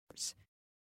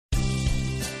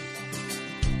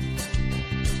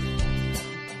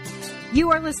You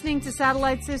are listening to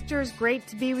Satellite Sisters. Great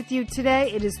to be with you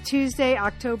today. It is Tuesday,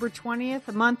 October 20th.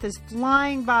 The month is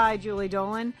flying by, Julie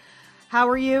Dolan. How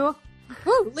are you?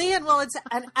 Woo, Leanne, well, it's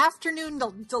an afternoon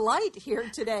delight here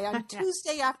today on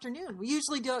Tuesday afternoon. We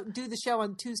usually do the show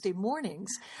on Tuesday mornings,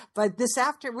 but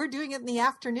we're doing it in the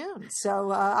afternoon.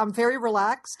 So I'm very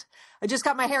relaxed. I just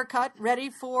got my hair cut, ready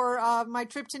for my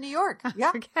trip to New York.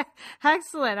 Yeah. Okay.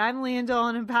 Excellent. I'm Leanne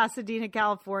Dolan in Pasadena,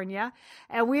 California.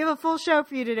 And we have a full show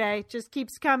for you today. Just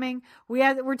keeps coming.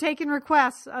 We're taking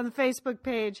requests on the Facebook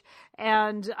page.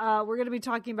 And we're going to be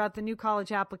talking about the new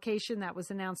college application that was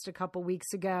announced a couple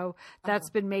weeks ago.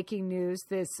 That's been making news.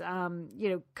 This,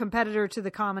 competitor to the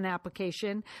Common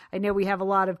Application. I know we have a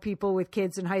lot of people with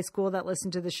kids in high school that listen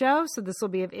to the show, so this will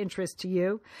be of interest to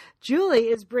you. Julie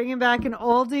is bringing back an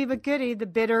oldie but goodie, the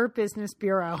Bitter Business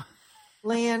Bureau.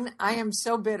 Leanne, I am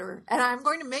so bitter, and I'm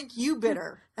going to make you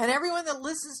bitter. And everyone that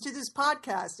listens to this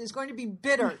podcast is going to be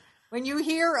bitter when you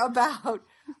hear about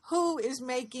who is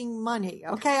making money.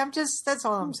 Okay, that's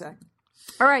all I'm saying.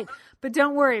 All right. But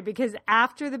don't worry, because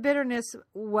after the bitterness,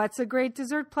 what's a great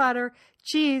dessert platter?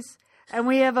 Cheese. And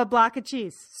we have a block of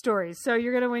cheese stories. So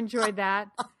you're going to enjoy that.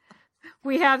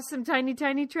 We have some tiny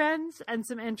trends and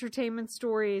some entertainment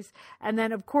stories. And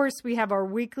then, of course, we have our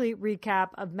weekly recap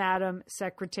of Madam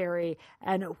Secretary.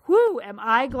 And whoo, am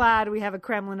I glad we have a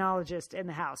Kremlinologist in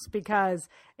the house, because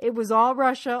it was all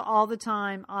Russia all the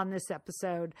time on this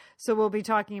episode. So we'll be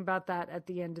talking about that at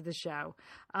the end of the show.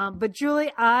 But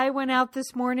Julie, I went out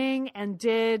this morning and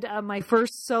did my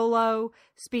first solo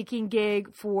speaking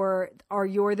gig for our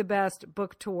You're the Best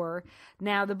book tour.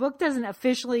 Now, the book doesn't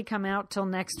officially come out till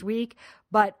next week,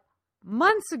 but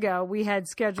months ago, we had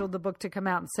scheduled the book to come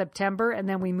out in September, and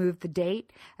then we moved the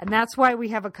date. And that's why we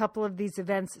have a couple of these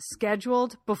events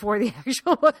scheduled before the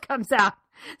actual book comes out.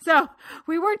 So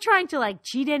we weren't trying to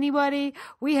cheat anybody.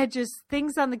 We had just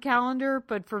things on the calendar,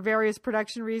 but for various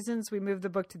production reasons, we moved the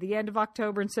book to the end of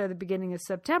October instead of the beginning of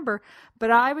September.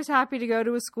 But I was happy to go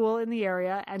to a school in the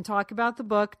area and talk about the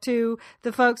book to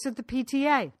the folks at the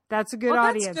PTA. That's a good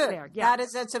audience there. Yeah.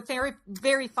 That's a very,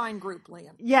 very fine group,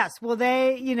 Liam. Yes. Well,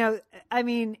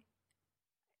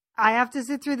 I have to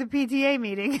sit through the PTA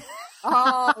meeting.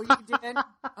 Oh, you did?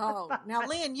 Oh, now,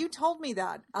 Leanne, you told me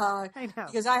that. I know.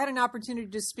 Because I had an opportunity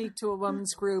to speak to a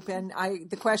women's group, and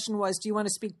the question was, do you want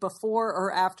to speak before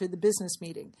or after the business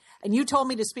meeting? And you told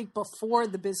me to speak before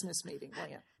the business meeting,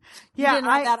 Leanne. You didn't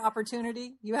have that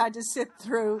opportunity? You had to sit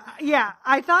through. Yeah,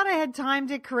 I thought I had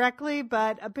timed it correctly,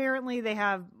 but apparently they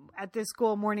have at this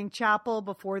school morning chapel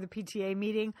before the PTA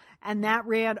meeting, and that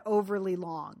ran overly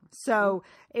long. So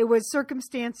it was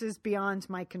circumstances beyond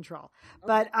my control. Okay.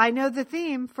 But I know the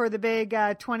theme for the big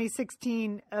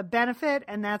 2016 benefit,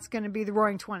 and that's going to be the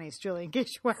Roaring 20s, Julie, in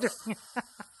case you're wondering.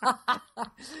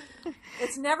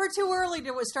 It's never too early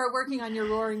to start working on your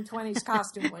Roaring 20s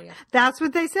costume, William. That's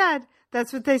what they said.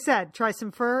 That's what they said. Try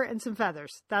some fur and some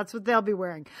feathers. That's what they'll be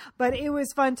wearing. But it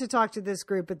was fun to talk to this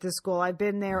group at this school. I've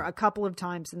been there a couple of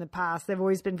times in the past. They've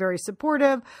always been very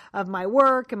supportive of my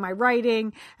work and my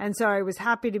writing. And so I was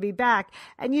happy to be back.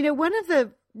 And, one of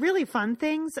the really fun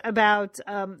things about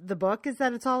the book is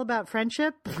that it's all about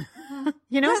friendship.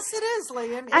 Yes, it is,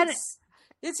 Liam.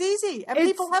 It's easy. And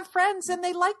people have friends and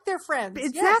they like their friends.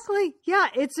 Exactly.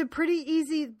 Yes. Yeah. It's a pretty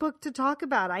easy book to talk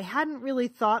about. I hadn't really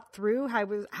thought through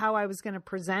how I was going to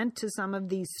present to some of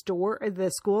the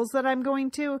schools that I'm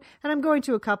going to, and I'm going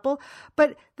to a couple.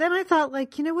 But then I thought,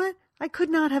 you know what? I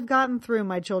could not have gotten through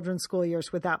my children's school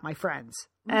years without my friends.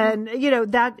 Mm-hmm.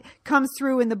 And, that comes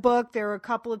through in the book. There are a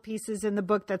couple of pieces in the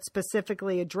book that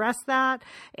specifically address that.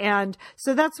 And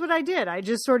so that's what I did. I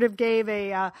just sort of gave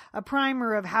a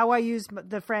primer of how I use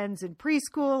the friends in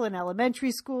preschool and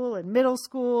elementary school and middle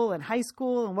school and high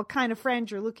school and what kind of friends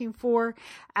you're looking for.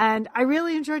 And I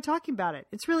really enjoyed talking about it.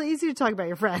 It's really easy to talk about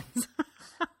your friends.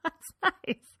 That's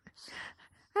nice.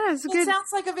 It sounds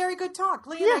like a very good talk.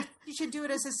 Leanne, yeah. You should do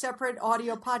it as a separate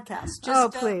audio podcast.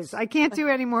 Please. I can't do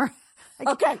any more.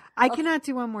 I cannot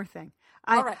do one more thing.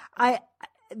 All right.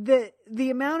 The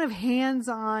amount of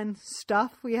hands-on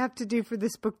stuff we have to do for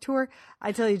this book tour.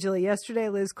 I tell you, Julie, yesterday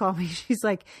Liz called me. She's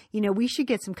like, we should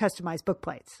get some customized book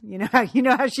plates. You know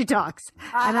how she talks.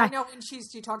 I know when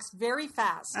she talks very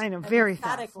fast. I know, very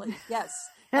fast. Yes.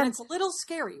 And it's a little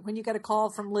scary when you get a call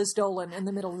from Liz Dolan in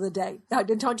the middle of the day.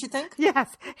 Don't you think? Yes.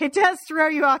 It does throw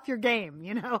you off your game,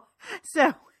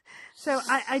 So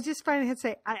I just finally had to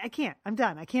say, I can't. I'm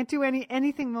done. I can't do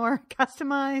anything more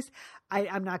customized.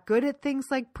 I'm not good at things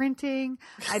like printing.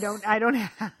 I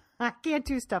can't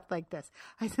do stuff like this.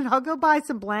 I said, I'll go buy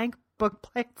some blank book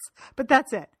plates, but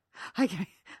that's it. I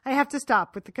have to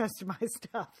stop with the customized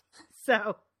stuff.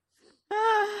 So,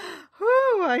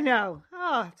 Whew, I know.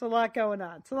 Oh, it's a lot going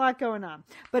on. It's a lot going on.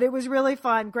 But it was really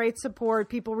fun. Great support.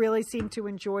 People really seem to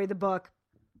enjoy the book.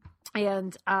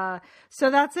 And so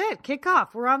that's it.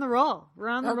 Kickoff. We're on the roll. We're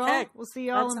on the roll. We'll see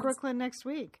you all in Brooklyn next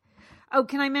week. Oh,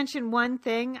 can I mention one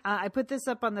thing? I put this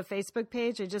up on the Facebook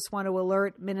page. I just want to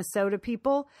alert Minnesota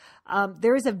people.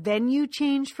 There is a venue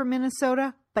change for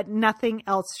Minnesota, but nothing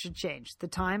else should change. The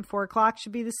time, 4:00,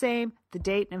 should be the same. The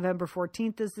date, November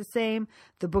 14th, is the same.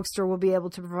 The bookstore will be able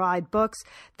to provide books.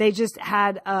 They just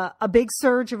had a big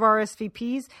surge of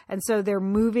RSVPs, and so they're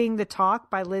moving the talk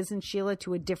by Liz and Sheila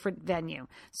to a different venue.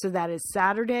 So that is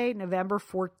Saturday, November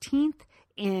 14th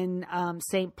in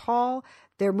St. Paul.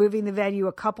 They're moving the venue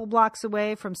a couple blocks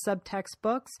away from Subtext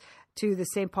Books to the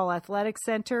St. Paul Athletic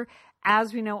Center.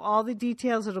 As we know all the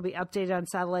details, it'll be updated on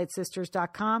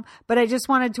satellitesisters.com. But I just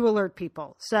wanted to alert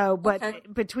people. So,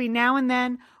 but between now and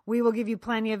then, we will give you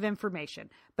plenty of information.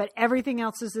 But everything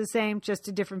else is the same, just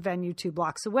a different venue 2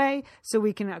 blocks away, so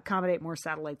we can accommodate more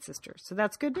Satellite Sisters. So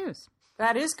that's good news.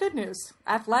 That is good news.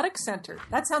 Athletic Center.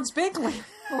 That sounds big.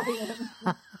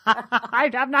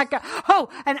 I'm not going. Oh,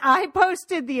 and I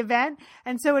posted the event,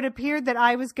 and so it appeared that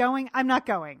I was going. I'm not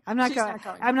going. I'm not going.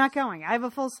 I'm not going. I have a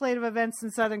full slate of events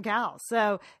in Southern Cal,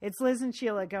 so it's Liz and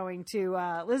Sheila going to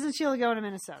Minnesota. Liz and Sheila going to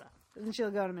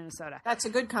Minnesota. That's a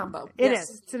good combo. It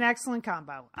is. It's an excellent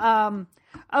combo.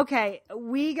 Okay,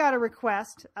 we got a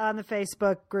request on the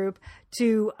Facebook group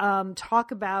to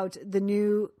talk about the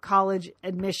new college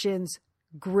admissions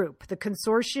group, the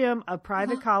consortium of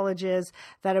private colleges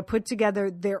that have put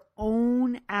together their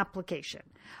own application.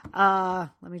 Let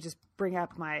me just bring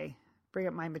up my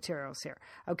materials here.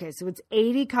 Okay, so it's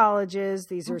 80 colleges.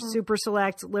 These are super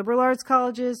select liberal arts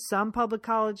colleges, some public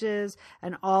colleges,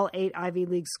 and all 8 Ivy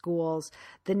League schools.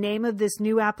 The name of this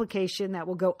new application that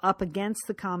will go up against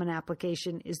the common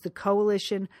application is the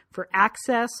Coalition for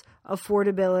Access,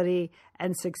 Affordability,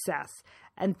 and Success.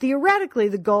 And theoretically,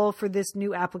 the goal for this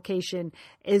new application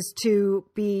is to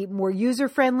be more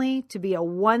user-friendly, to be a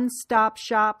one-stop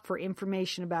shop for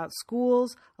information about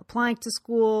schools, applying to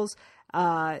schools,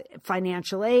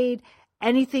 financial aid.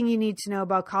 Anything you need to know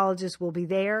about colleges will be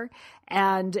there.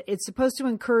 And it's supposed to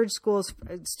encourage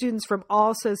students from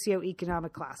all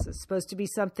socioeconomic classes. It's supposed to be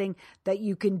something that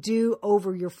you can do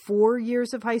over your 4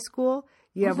 years of high school.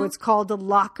 You have what's called a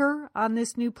locker on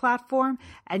this new platform,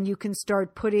 and you can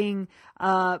start putting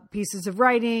pieces of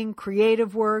writing,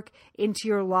 creative work into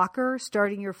your locker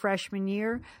starting your freshman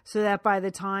year, so that by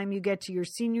the time you get to your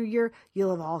senior year,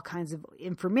 you'll have all kinds of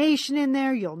information in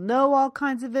there. You'll know all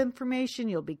kinds of information.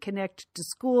 You'll be connected to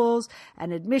schools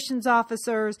and admissions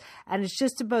officers, and it's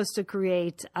just supposed to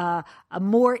create a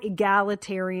more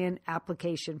egalitarian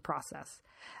application process.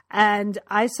 And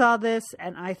I saw this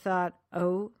and I thought,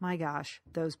 oh my gosh,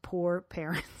 those poor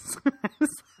parents.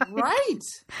 Right.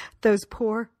 Those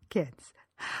poor kids.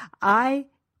 Now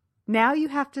you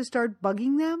have to start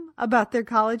bugging them about their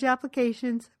college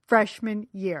applications freshman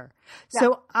year. Yeah.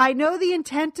 So I know the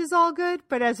intent is all good,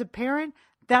 but as a parent,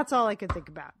 that's all I could think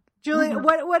about. Julie,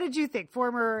 what did you think?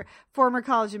 Former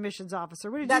college admissions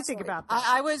officer. What did you think about that?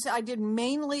 I did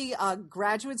mainly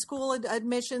graduate school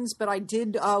admissions, but I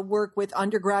did work with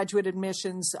undergraduate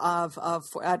admissions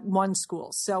at one school.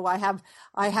 So I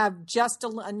have just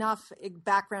enough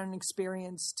background and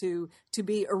experience to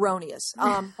be erroneous,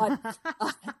 but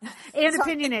and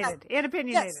opinionated.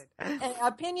 Yes,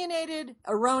 opinionated,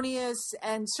 erroneous,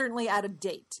 and certainly out of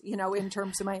date. In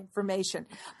terms of my information.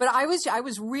 But I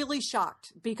was really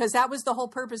shocked because that was the whole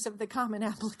purpose of the Common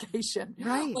Application,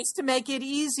 right? Was to make it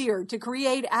easier to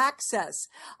create access.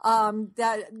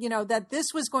 That this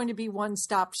was going to be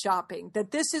one-stop shopping.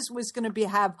 That was going to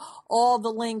have all the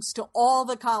links to all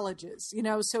the colleges.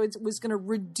 So it was going to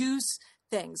reduce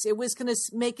things. It was going to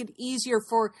make it easier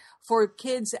for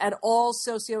kids at all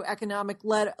socioeconomic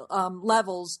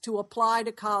levels to apply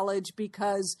to college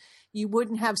because you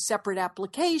wouldn't have separate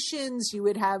applications. You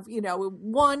would have,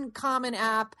 one common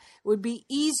app. It would be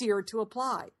easier to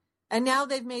apply. And now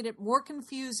they've made it more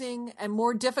confusing and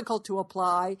more difficult to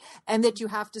apply, and that you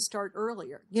have to start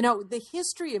earlier. The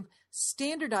history of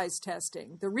standardized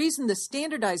testing, the reason the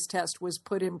standardized test was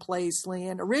put in place,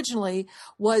 Leanne, originally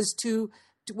was to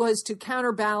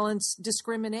counterbalance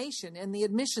discrimination in the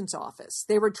admissions office.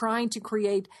 They were trying to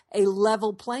create a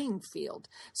level playing field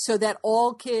so that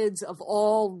all kids of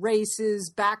all races,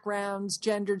 backgrounds,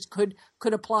 genders could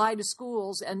apply to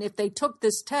schools. And if they took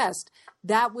this test,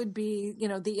 that would be,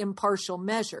 the impartial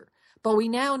measure. But we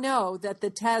now know that the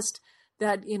test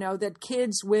that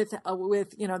kids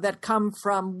that come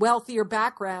from wealthier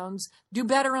backgrounds do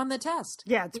better on the test.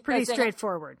 Yeah, it's pretty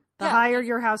straightforward. The higher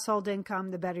your household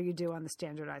income, the better you do on the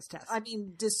standardized test. I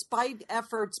mean, despite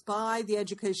efforts by the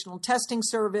Educational Testing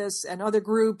Service and other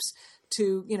groups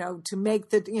to make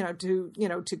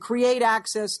to create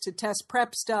access to test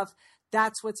prep stuff,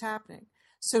 that's what's happening.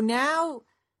 So now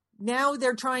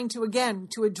they're trying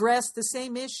to address the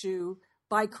same issue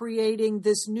by creating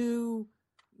this new,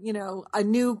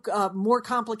 more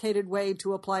complicated way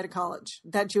to apply to college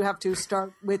that you have to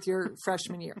start with your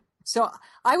freshman year. So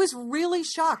I was really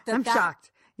shocked that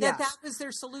was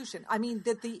their solution. I mean,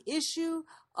 that the issue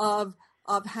of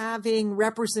having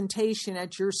representation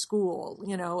at your school,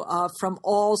 from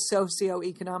all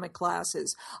socioeconomic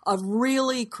classes, of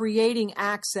really creating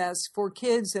access for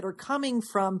kids that are coming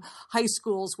from high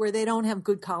schools where they don't have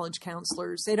good college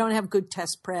counselors, they don't have good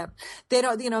test prep, they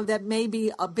don't, that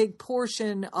maybe a big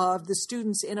portion of the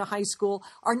students in a high school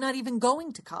are not even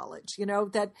going to college,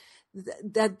 that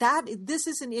this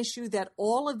is an issue that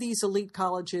all of these elite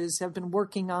colleges have been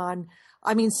working on.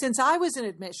 I mean, since I was in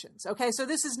admissions. Okay. So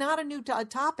this is not a new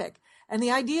topic. And the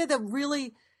idea that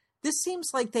really, this seems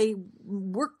like they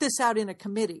worked this out in a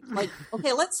committee. Like,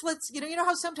 okay, let's,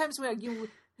 how sometimes you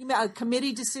make a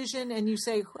committee decision and you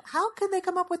say, how can they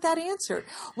come up with that answer?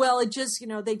 Well, it just,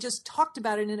 they just talked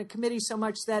about it in a committee so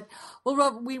much that, well,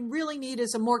 what we really need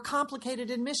is a more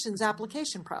complicated admissions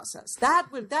application process. That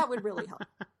would really help.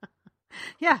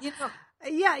 Yeah.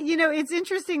 Yeah, it's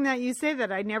interesting that you say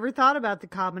that. I never thought about the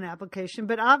common application,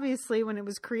 but obviously when it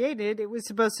was created, it was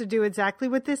supposed to do exactly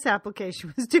what this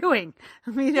application was doing.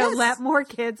 I mean, let more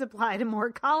kids apply to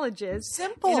more colleges.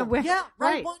 Simple. Yeah,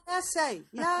 write one essay.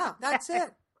 Yeah, that's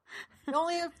it. You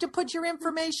only have to put your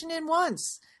information in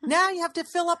once. Now you have to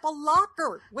fill up a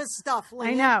locker with stuff. Leanne.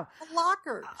 I know. A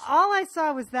locker. All I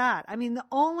saw was that. I mean, the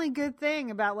only good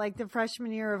thing about like the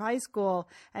freshman year of high school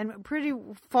and pretty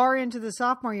far into the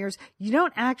sophomore years, you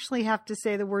don't actually have to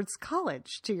say the words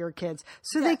college to your kids.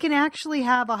 So they can actually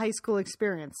have a high school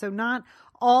experience. So not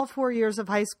all 4 years of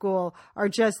high school are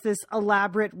just this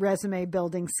elaborate resume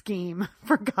building scheme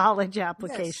for college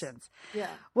applications. Yes.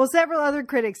 Yeah. Well, several other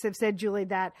critics have said, Julie,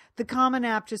 that the Common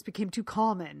App just became too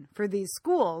common for these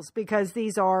schools because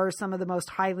these are some of the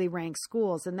most highly ranked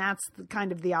schools. And that's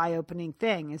kind of the eye-opening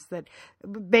thing is that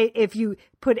if you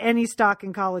put any stock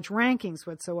in college rankings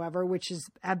whatsoever, which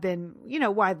have been,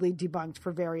 widely debunked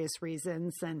for various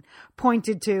reasons and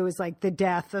pointed to as like the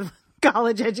death of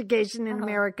college education in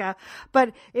America.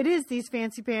 But it is these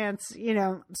fancy pants,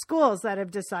 schools that have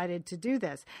decided to do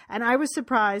this. And I was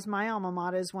surprised my alma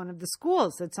mater is one of the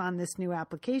schools that's on this new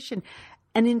application.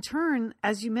 And in turn,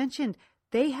 as you mentioned,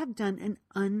 they have done an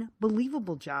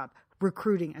unbelievable job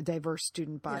recruiting a diverse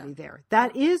student body there.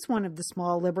 That is one of the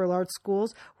small liberal arts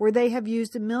schools where they have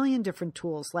used a million different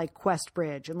tools like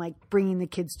QuestBridge and like bringing the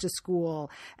kids to school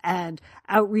and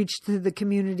outreach to the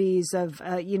communities of,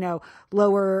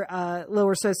 lower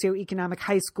socioeconomic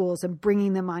high schools and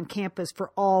bringing them on campus for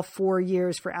all 4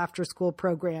 years for after school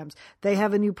programs. They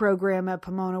have a new program at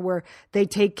Pomona where they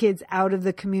take kids out of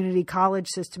the community college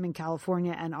system in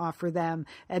California and offer them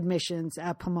admissions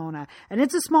at Pomona. And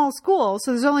it's a small school, so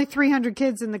there's only 300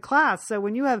 kids in the class. So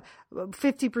when you have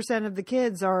 50% of the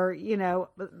kids are,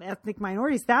 ethnic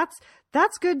minorities,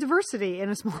 that's good diversity in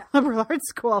a small liberal arts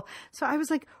school. So I was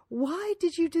like, why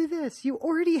did you do this? You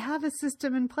already have a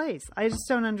system in place. I just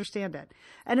don't understand it.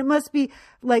 And it must be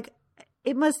like,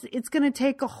 it's going to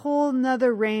take a whole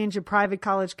nother range of private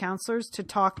college counselors to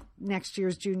talk next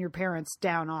year's junior parents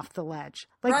down off the ledge.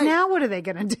 Like now what are they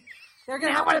going to do? They're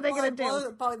going to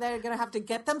They're going to have to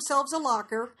get themselves a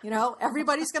locker.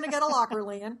 Everybody's going to get a locker,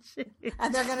 Leanne,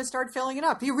 and they're going to start filling it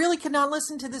up. You really cannot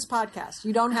listen to this podcast.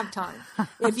 You don't have time.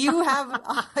 If you have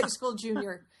a high school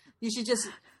junior, you should just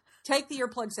take the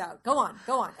earplugs out. Go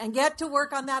on, and get to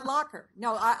work on that locker.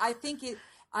 No, I think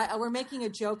we're making a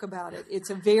joke about it.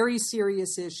 It's a very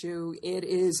serious issue. It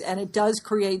is, and it does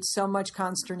create so much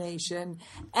consternation,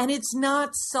 and it's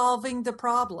not solving the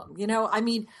problem.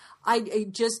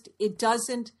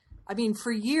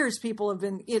 For years people have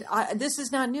been, this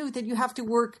is not new that you have to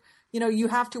work,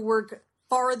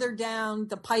 farther down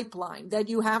the pipeline, that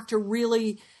you have to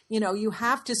really, you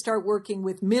have to start working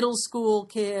with middle school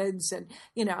kids and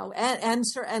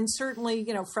certainly,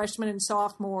 freshmen and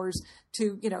sophomores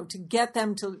to get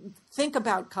them to think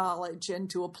about college and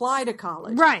to apply to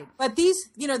college. Right. But these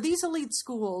elite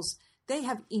schools, they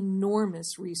have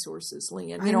enormous resources,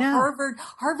 Leanne. I know.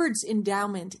 Harvard's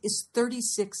endowment is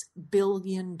 $36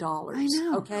 billion. I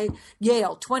know. Okay.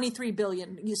 Yale, $23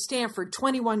 billion. Stanford,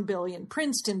 $21 billion.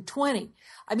 Princeton, 20.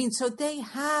 So they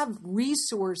have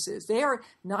resources. They are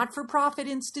not-for-profit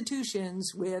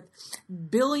institutions with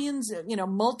billions,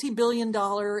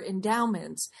 multi-billion-dollar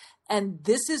endowments. and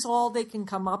this is all they can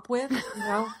come up with, you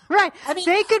know? Right. I mean,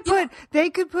 they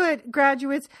could put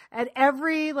graduates at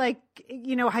every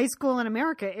high school in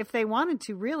America if they wanted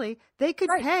to. Really, they could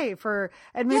pay for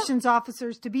admissions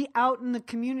officers to be out in the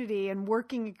community and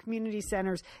working in community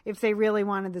centers if they really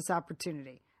wanted this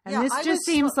opportunity. And this just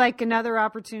seems like another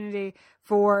opportunity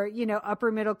for,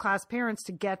 upper middle class parents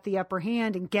to get the upper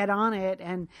hand and get on it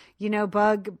and,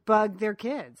 bug their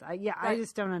kids. I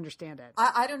just don't understand it.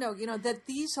 I don't know, that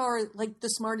these are like the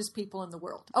smartest people in the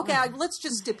world. Okay, let's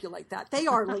just stipulate that. They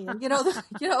are, Lian.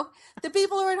 The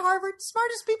people who are at Harvard,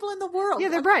 smartest people in the world. Yeah,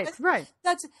 they're right.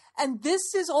 And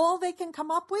this is all they can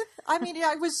come up with? I mean,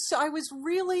 I was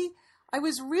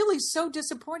really so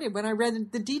disappointed when I read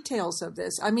the details of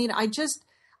this. I mean, I just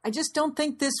don't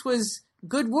think this was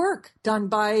good work done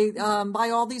by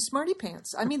all these smarty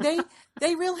pants. I mean,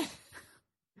 they really.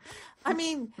 I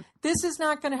mean, this is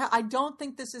not going to. I don't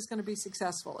think this is going to be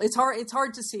successful. It's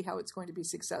hard to see how it's going to be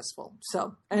successful.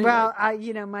 So, anyway.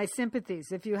 Well, my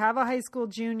sympathies. If you have a high school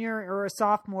junior or a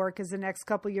sophomore, because the next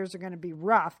couple of years are going to be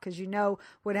rough, because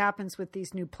what happens with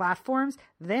these new platforms,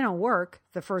 they don't work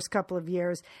the first couple of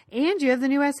years, and you have the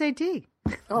new SAT.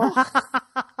 Oh.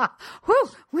 Whew,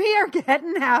 we are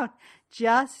getting out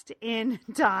just in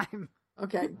time.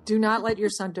 Okay. Do not let your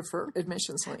son defer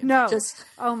admissions, Lian. No.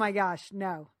 Oh my gosh.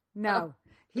 No.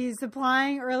 He's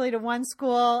applying early to one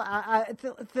school,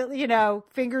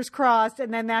 fingers crossed,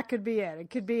 and then that could be it. It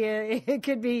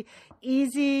could be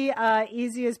easy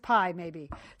as pie, maybe.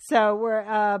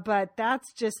 So but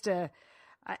that's just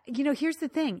here's the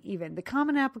thing, even the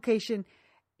Common Application,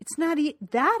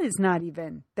 that is not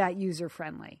even that user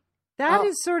friendly. That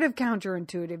is sort of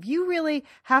counterintuitive. You really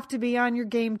have to be on your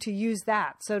game to use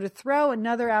that. So to throw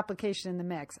another application in the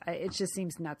mix, it just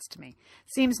seems nuts to me.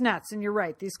 Seems nuts. And you're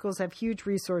right. These schools have huge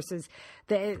resources.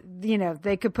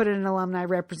 They could put in an alumni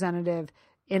representative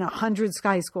in 100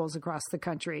 high schools across the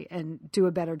country and do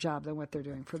a better job than what they're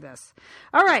doing for this.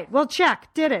 All right. Well, check.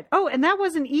 Did it. Oh, and that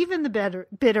wasn't even the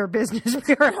Bitter Business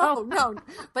Bureau. No.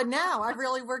 But now I've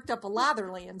really worked up a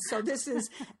lather, Lian. So this is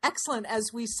excellent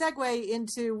as we segue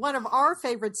into one of our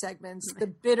favorite segments, the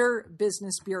Bitter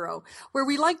Business Bureau, where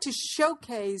we like to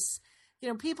showcase,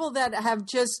 people that have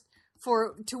just,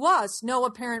 to us, no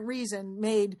apparent reason,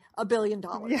 made $1 billion,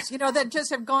 that just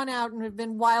have gone out and have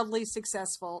been wildly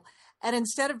successful. And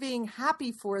instead of being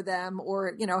happy for them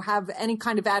or, have any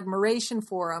kind of admiration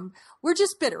for them, we're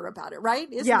just bitter about it, right?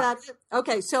 Isn't that it?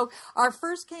 Okay. So our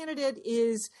first candidate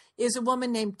is a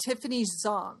woman named Tiffany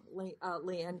Zong,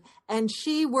 Lian, and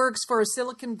she works for a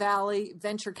Silicon Valley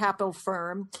venture capital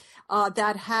firm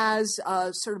that has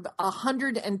sort of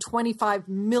 $125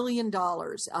 million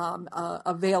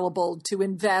available to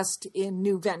invest in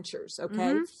new ventures. Okay.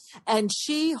 Mm-hmm. And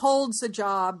she holds a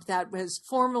job that has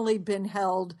formerly been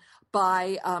held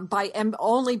only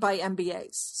by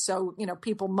MBAs. So,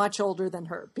 people much older than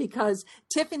her, because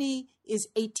Tiffany is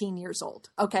 18 years old.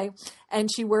 Okay. And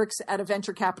she works at a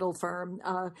venture capital firm.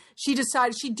 She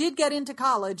did get into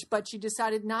college, but she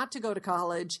decided not to go to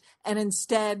college and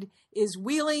instead is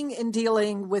wheeling and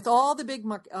dealing with all the big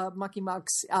mucky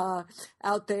mucks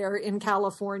out there in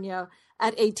California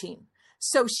at 18.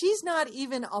 So she's not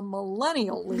even a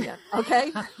millennial, Lian.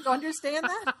 Okay. You understand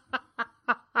that?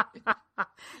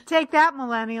 Take that,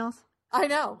 millennials. I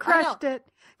know. Crushed it.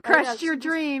 Crushed your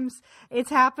dreams. It's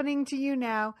happening to you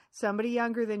now. Somebody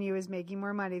younger than you is making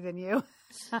more money than you.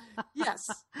 Yes.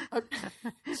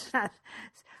 Okay.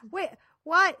 Wait,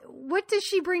 what does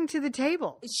she bring to the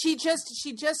table? She just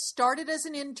started as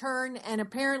an intern and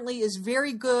apparently is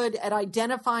very good at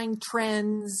identifying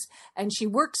trends, and she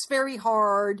works very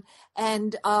hard.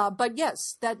 And but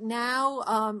yes, that now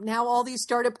all these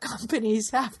startup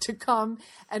companies have to come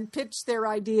and pitch their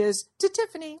ideas to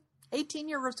Tiffany, 18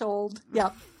 years old.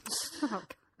 Yeah.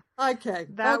 Okay.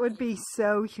 That would be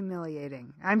so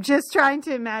humiliating. I'm just trying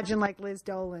to imagine like Liz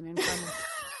Dolan in front of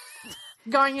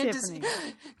going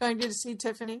to see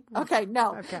Tiffany. Okay,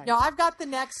 no. I've got the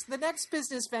next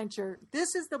business venture.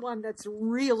 This is the one that's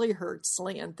really hurts,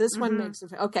 Lian. This one makes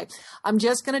it. Okay, I'm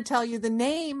just going to tell you the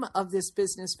name of this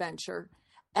business venture,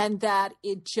 and that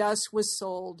it just was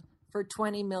sold for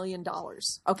 $20 million.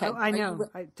 Okay, I know.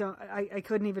 I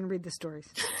couldn't even read the stories.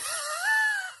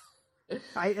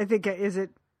 I think is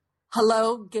it.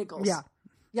 Hello, Giggles. Yeah.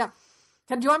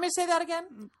 Do you want me to say that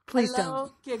again? Please Hello,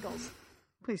 don't. Giggles.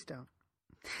 Please don't.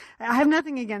 I have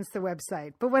nothing against the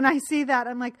website, but when I see that,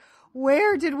 I'm like,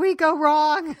 where did we go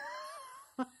wrong?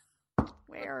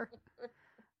 Where?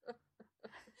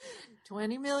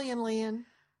 20 million, Lian.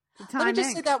 Let me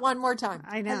just say that one more time.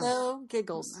 I know. Hello,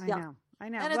 Giggles. I know.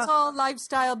 And it's all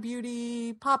lifestyle,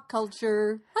 beauty, pop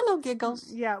culture. Hello,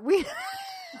 Giggles. Yeah,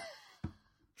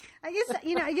 I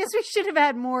guess we should have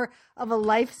had more of a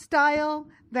lifestyle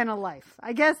than a life.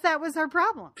 I guess that was our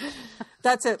problem.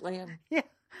 That's it, Lian. Yeah.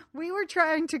 We were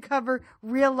trying to cover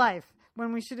real life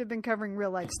when we should have been covering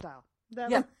real lifestyle.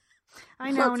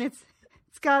 I know. And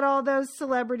it's got all those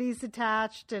celebrities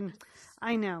attached, and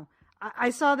I know.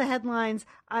 I saw the headlines.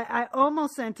 I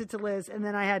almost sent it to Liz, and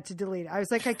then I had to delete it. I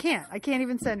was like, I can't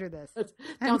even send her this.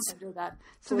 Don't send her that.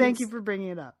 Please. So thank you for bringing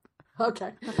it up.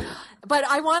 Okay, but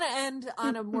I want to end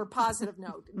on a more positive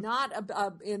note. Not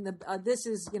this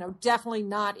is definitely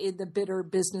not in the Bitter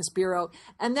Business Bureau,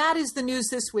 and that is the news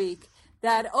this week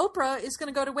that Oprah is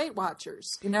going to go to Weight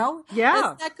Watchers. Yeah,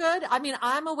 isn't that good? I mean,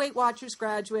 I'm a Weight Watchers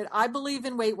graduate. I believe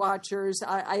in Weight Watchers.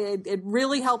 It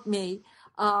really helped me.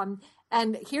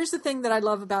 And here's the thing that I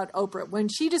love about Oprah. When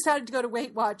she decided to go to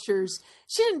Weight Watchers,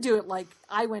 she didn't do it like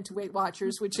I went to Weight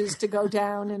Watchers, which is to go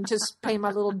down and just pay my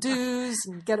little dues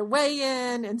and get a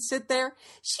weigh-in and sit there.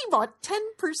 She bought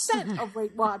 10% of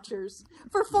Weight Watchers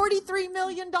for $43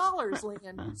 million,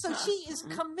 Lian. So she is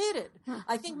committed.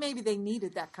 I think maybe they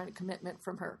needed that kind of commitment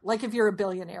from her. Like if you're a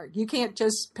billionaire, you can't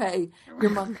just pay your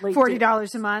monthly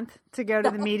 $40 a month to go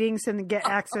to the meetings and get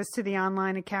access to the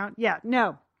online account. Yeah,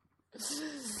 no.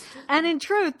 And in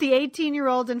truth, the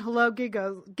 18-year-old and Hello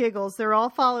Giggles, they're all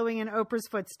following in Oprah's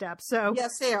footsteps. So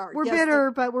yes, they are. We're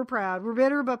bitter, but we're proud. We're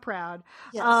bitter, but proud.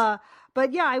 Yes.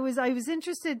 But yeah, I was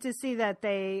interested to see that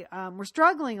they were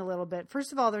struggling a little bit.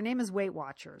 First of all, their name is Weight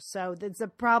Watchers. So it's a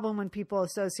problem when people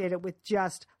associate it with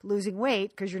just losing weight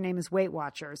because your name is Weight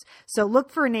Watchers. So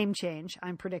look for a name change,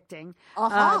 I'm predicting,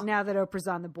 now that Oprah's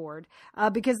on the board,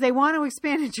 because they want to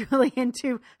expand it really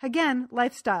into, again,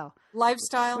 lifestyle.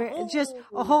 Just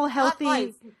a whole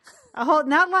healthy,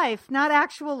 not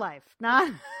actual life, not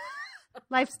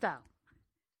lifestyle.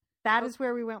 That is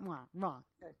where we went wrong.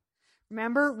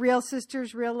 Remember, Real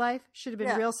Sisters, Real Life? Should have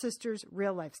been Real Sisters,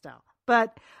 Real Lifestyle.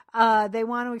 But they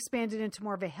want to expand it into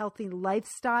more of a healthy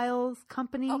lifestyle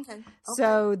company. Okay.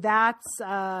 So that's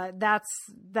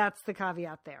the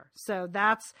caveat there. So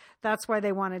that's why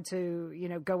they wanted to,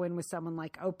 go in with someone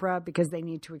like Oprah, because they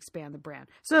need to expand the brand.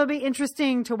 So it'll be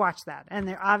interesting to watch that. And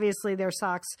their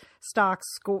stocks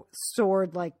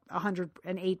soared like 108%,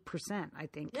 I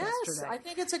think, yesterday. Yes, I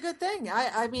think it's a good thing.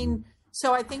 I mean...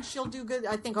 So I think she'll do good.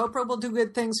 I think Oprah will do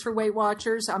good things for Weight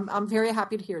Watchers. I'm very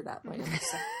happy to hear that, Lian.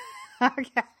 So.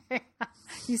 Okay.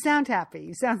 You sound happy.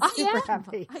 You sound super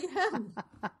happy. I am.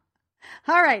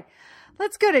 All right.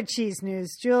 Let's go to cheese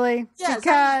news, Julie. Yes,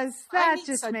 because that I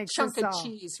just makes chunk us of all.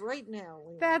 Cheese right now.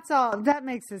 Lian. That's all. That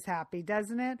makes us happy,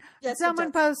 doesn't it? Yes,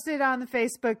 Someone posted on the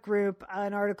Facebook group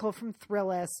an article from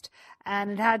Thrillist, and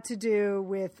it had to do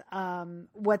with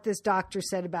what this doctor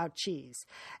said about cheese.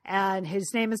 And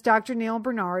his name is Dr. Neil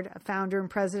Bernard, a founder and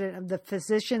president of the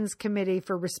Physicians Committee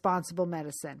for Responsible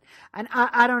Medicine. And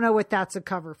I don't know what that's a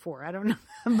cover for. I don't know,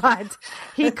 but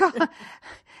he called.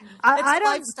 It's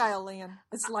lifestyle, Lian.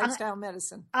 It's lifestyle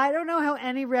medicine. I don't know how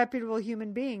any reputable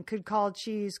human being could call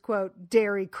cheese, quote,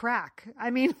 dairy crack. I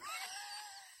mean,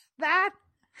 that's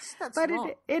but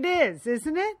wrong. It is,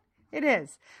 isn't it? It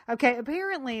is. Okay,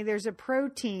 apparently there's a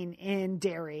protein in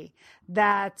dairy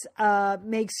that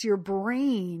makes your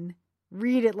brain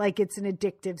read it like it's an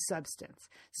addictive substance.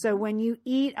 So when you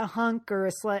eat a hunk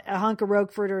of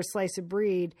Roquefort or a slice of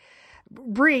brie,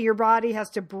 your body has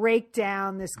to break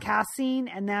down this casein,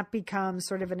 and that becomes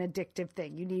sort of an addictive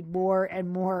thing. You need more and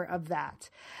more of that.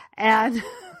 And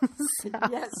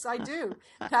yes, I do.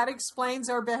 That explains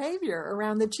our behavior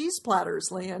around the cheese platters,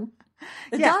 Lian.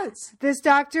 It does. This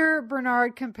Dr.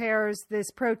 Bernard compares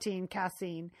this protein,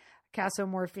 casein,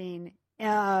 casomorphine,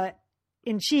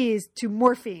 in cheese to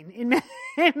morphine in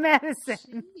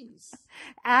medicine. Jeez.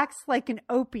 Acts like an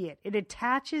opiate. It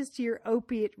attaches to your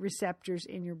opiate receptors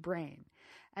in your brain.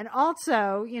 And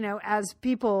also, as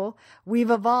people, we've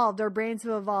evolved, our brains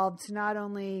have evolved to not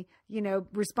only,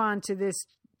 respond to this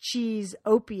cheese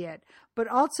opiate, but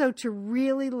also to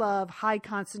really love high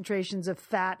concentrations of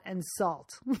fat and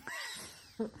salt.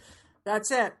 That's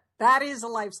it. That is a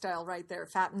lifestyle right there.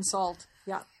 Fat and salt.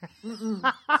 Yeah.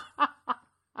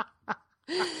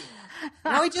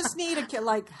 Now we just need a kid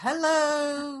like,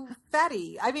 hello,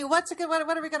 fatty. I mean, what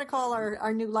are we going to call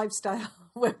our new lifestyle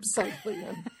website,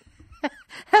 Lian?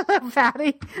 Hello,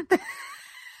 fatty.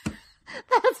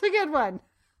 That's a good one.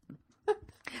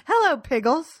 Hello,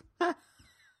 Piggles. That's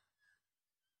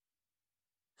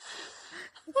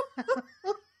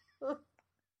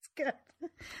good.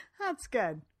 That's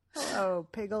good. Hello,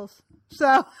 Piggles.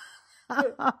 So,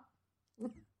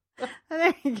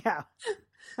 there you go.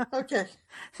 Okay.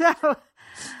 So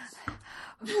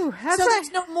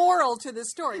there's no moral to the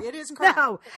story. It is crap.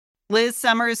 No. Liz,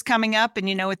 summer is coming up, and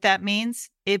you know what that means?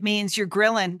 It means you're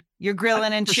grilling. You're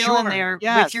grilling and chilling there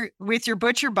with your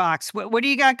butcher box. What do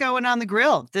you got going on the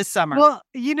grill this summer? Well,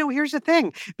 here's the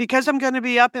thing. Because I'm going to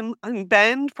be up in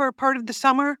Bend for part of the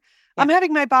summer, I'm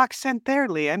having my box sent there,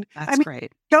 Leanne. That's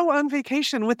great. Go on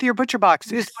vacation with your butcher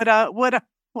box is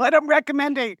what I'm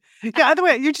recommending. Yeah, other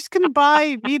way, you're just going to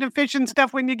buy meat and fish and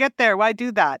stuff when you get there. Why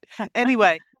do that?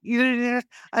 Anyway,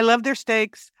 I love their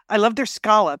steaks. I love their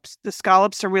scallops. The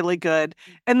scallops are really good.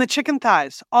 And the chicken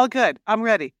thighs, all good. I'm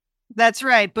ready. That's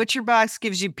right. Butcher Box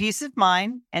gives you peace of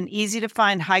mind and easy to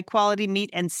find high quality meat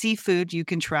and seafood you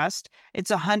can trust.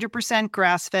 It's 100%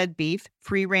 grass-fed beef,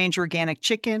 free-range organic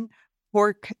chicken,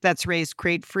 pork that's raised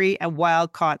crate-free, and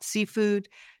wild-caught seafood.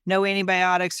 No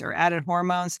antibiotics or added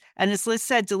hormones. And as Liz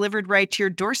said, delivered right to your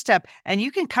doorstep. And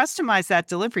you can customize that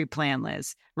delivery plan,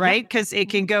 Liz, right? Because it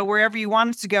can go wherever you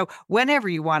want it to go, whenever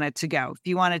you want it to go. If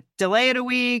you want to delay it a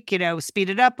week,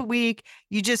 speed it up a week,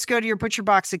 you just go to your Butcher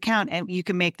Box account and you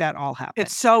can make that all happen.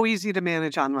 It's so easy to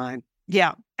manage online.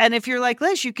 Yeah. And if you're like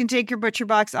Liz, you can take your Butcher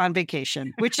Box on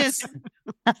vacation, which is...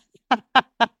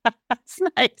 That's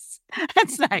nice.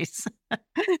 That's nice.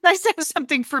 Nice to have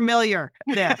something familiar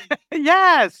there.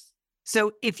 Yes.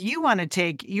 So if you want to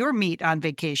take your meat on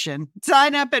vacation,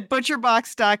 sign up at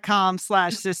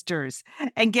butcherbox.com/sisters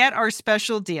and get our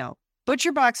special deal.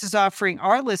 ButcherBox is offering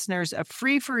our listeners a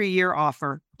free for a year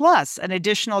offer plus an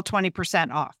additional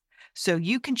 20% off. So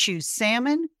you can choose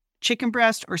salmon, chicken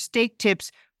breast, or steak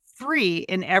tips free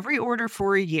in every order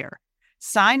for a year.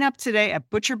 Sign up today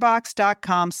at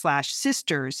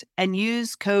butcherbox.com/sisters and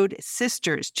use code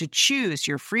SISTERS to choose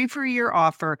your free for a year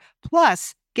offer,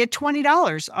 plus get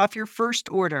 $20 off your first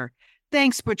order.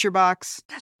 Thanks, ButcherBox.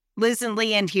 Liz and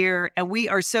Leanne here, and we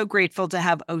are so grateful to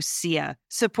have OSEA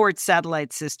support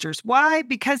Satellite Sisters. Why?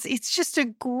 Because it's just a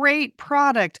great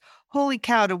product. Holy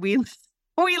cow, do we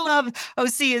love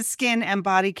OSEA's skin and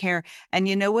body care. And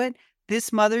you know what?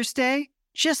 This Mother's Day,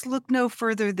 just look no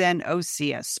further than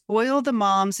OSEA. Spoil the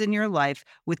moms in your life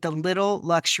with the little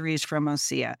luxuries from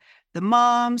OSEA. The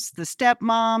moms, the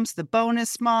stepmoms, the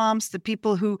bonus moms, the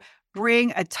people who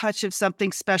bring a touch of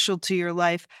something special to your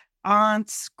life.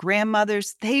 Aunts,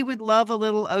 grandmothers, they would love a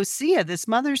little OSEA this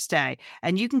Mother's Day.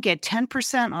 And you can get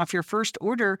 10% off your first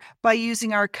order by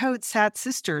using our code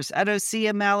SATSisters at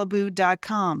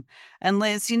OSEAMalibu.com. And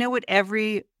Liz, you know what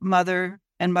every mother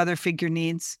and mother figure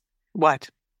needs? What?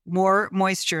 More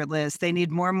moisture, Liz. They need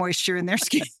more moisture in their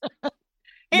skin.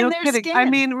 No kidding. I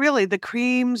mean, really, the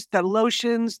creams, the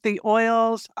lotions, the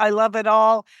oils, I love it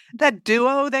all. That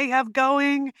duo they have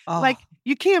going,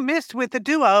 you can't miss with the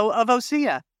duo of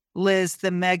OSEA. Liz,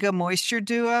 the Mega Moisture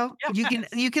Duo. Yes.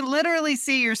 You can literally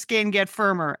see your skin get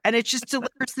firmer, and it just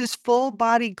delivers this full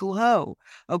body glow.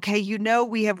 Okay,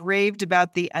 we have raved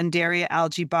about the Undaria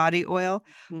Algae Body Oil.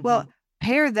 Mm-hmm. Well,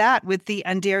 pair that with the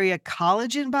Undaria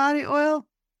Collagen Body Oil.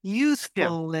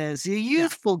 Youthful, Liz. Your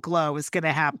youthful glow is going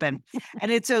to happen.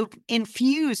 And it's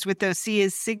infused with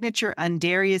OSEA's signature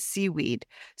Undaria seaweed.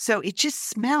 So it just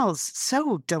smells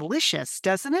so delicious,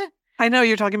 doesn't it? I know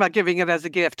you're talking about giving it as a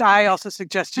gift. I also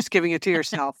suggest just giving it to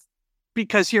yourself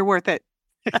because you're worth it.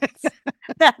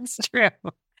 That's true.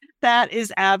 That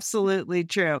is absolutely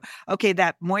true. Okay,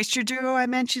 that Moisture Duo I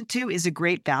mentioned too is a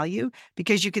great value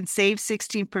because you can save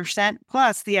 16%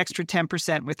 plus the extra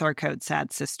 10% with our code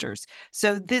SADSisters.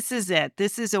 So this is it.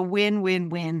 This is a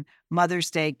win-win-win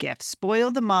Mother's Day gift. Spoil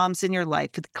the moms in your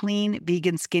life with clean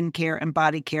vegan skincare and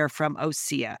body care from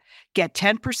OSEA. Get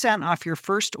 10% off your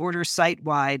first order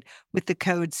site-wide with the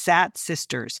code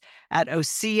SATSisters at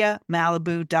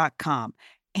OSEAMalibu.com.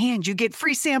 And you get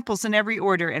free samples in every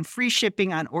order and free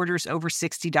shipping on orders over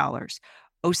 $60.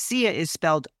 OSEA is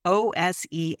spelled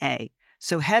OSEA.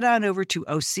 So head on over to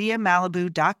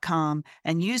OSEAMalibu.com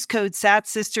and use code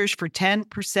SATSisters for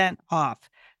 10% off.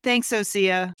 Thanks,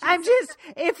 OSEA.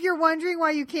 If you're wondering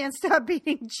why you can't stop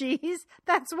eating cheese,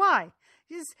 that's why.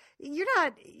 You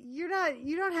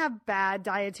don't have bad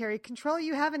dietary control.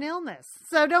 You have an illness.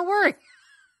 So don't worry.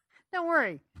 Don't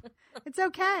worry. It's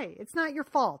okay. It's not your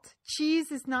fault.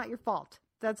 Cheese is not your fault.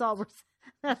 That's all we're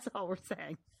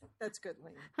saying. That's good,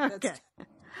 Lynn. Okay.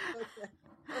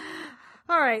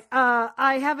 All right.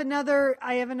 I have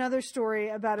another story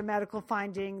about a medical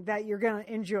finding that you're going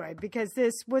to enjoy because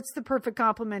what's the perfect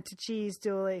complement to cheese,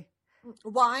 Dooley?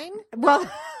 Wine? Well,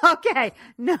 okay.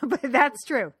 No, but that's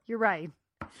true. You're right.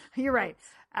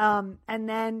 And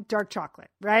then dark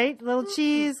chocolate, right? Little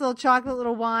cheese, little chocolate,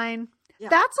 little wine. Yeah.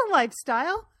 That's a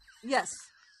lifestyle. Yes.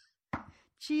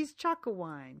 Cheese, chocolate,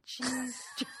 wine. Cheese.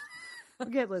 We'll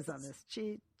get Liz on this.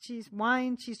 Cheese,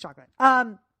 wine, cheese, chocolate.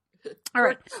 All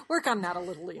right. Work on that a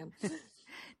little, Ian.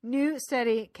 new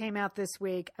study came out this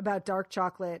week about dark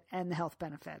chocolate and the health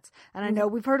benefits. And I know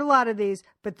we've heard a lot of these,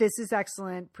 but this is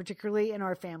excellent, particularly in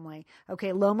our family.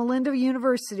 Okay, Loma Linda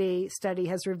University study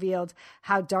has revealed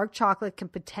how dark chocolate can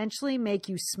potentially make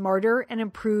you smarter and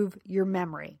improve your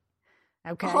memory.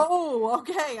 Okay. Oh,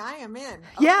 okay. I am in.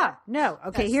 Okay. Yeah. No.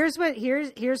 Okay. Yes.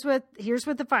 Here's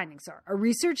what the findings are. A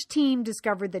research team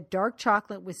discovered that dark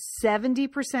chocolate with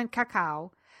 70%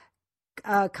 cacao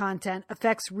content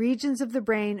affects regions of the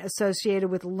brain associated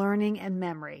with learning and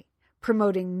memory,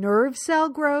 promoting nerve cell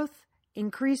growth,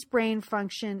 increased brain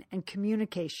function, and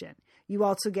communication. You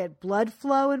also get blood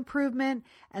flow improvement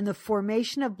and the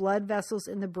formation of blood vessels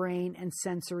in the brain and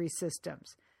sensory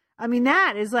systems. I mean,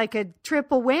 that is like a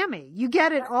triple whammy. You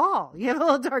get it all. You have a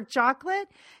little dark chocolate.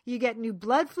 You get new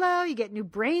blood flow. You get new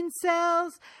brain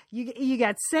cells. You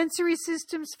got sensory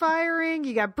systems firing.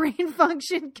 You got brain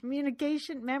function,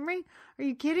 communication, memory. Are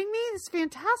you kidding me? It's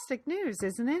fantastic news,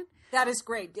 isn't it? That is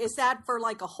great. Is that for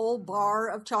like a whole bar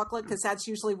of chocolate? Because that's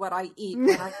usually what I eat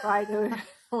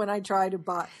when I try to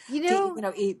buy,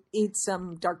 eat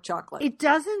some dark chocolate. It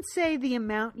doesn't say the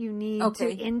amount you need to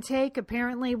intake.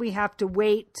 Apparently, we have to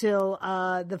wait till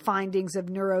the findings of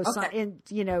neuroscience,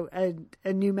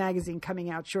 a new magazine coming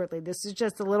out shortly. This is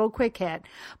just a little quick hit,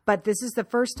 but this is the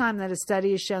first time that a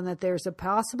study has shown that there's a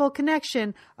possible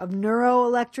connection of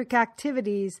neuroelectric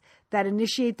activities that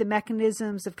initiate the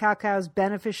mechanisms of cacao's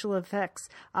beneficial effects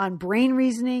on brain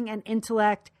reasoning and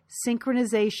intellect,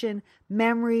 synchronization,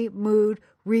 memory, mood,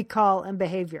 recall, and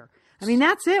behavior. I mean,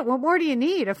 that's it. What more do you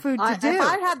need? A food to do. If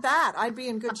I had that, I'd be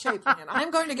in good shape, man.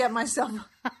 I'm going to get myself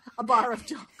a bar of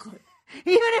chocolate. Even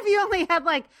if you only had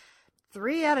like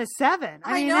 3 out of 7.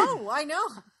 I know.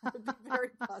 It would be very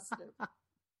positive.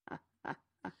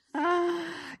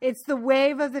 It's the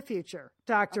wave of the future,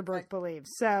 Dr. Burke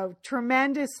believes. So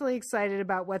tremendously excited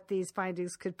about what these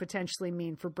findings could potentially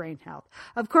mean for brain health.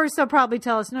 Of course, they'll probably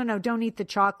tell us, no, don't eat the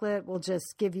chocolate. We'll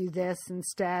just give you this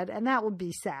instead. And that would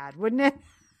be sad, wouldn't it?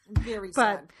 Very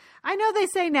sad. But I know they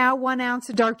say now 1 ounce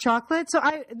of dark chocolate. So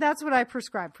that's what I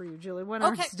prescribe for you, Julie. 1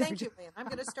 ounce. Okay, thank you, man. I'm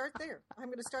going to start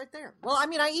there. Well, I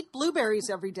mean, I eat blueberries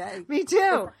every day. Me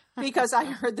too. Because I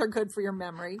heard they're good for your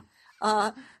memory.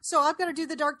 So I'm going to do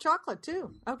the dark chocolate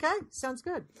too. Okay. Sounds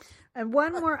good. And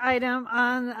one more item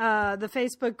on the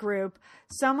Facebook group.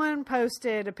 Someone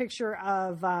posted a picture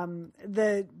of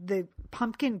the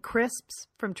pumpkin crisps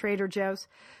from Trader Joe's.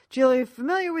 Julie, you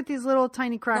familiar with these little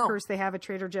tiny crackers they have at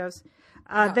Trader Joe's?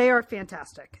 They are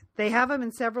fantastic. They have them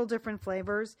in several different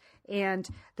flavors, and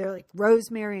they're like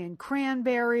rosemary and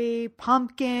cranberry,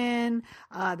 pumpkin.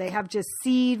 They have just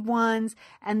seed ones,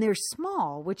 and they're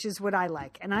small, which is what I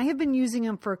like. And I have been using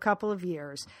them for a couple of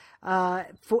years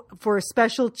for a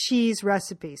special cheese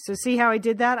recipe. So see how I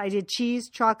did that? I did cheese,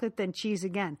 chocolate, then cheese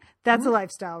again. That's a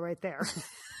lifestyle right there.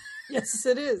 Yes,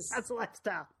 it is. That's a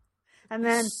lifestyle. And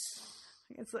then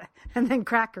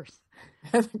crackers.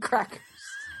 Crackers.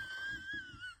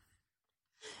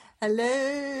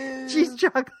 Hello. Cheese,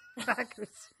 chocolate, crackers.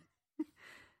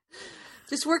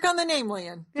 Just work on the name,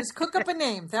 Leanne. Just cook up a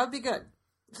name. That would be good.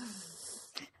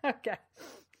 Okay.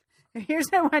 Here's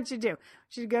what I want you to do. I want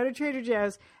you to go to Trader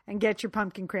Joe's and get your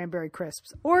pumpkin cranberry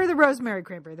crisps or the rosemary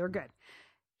cranberry. They're good.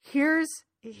 Here's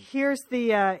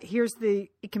the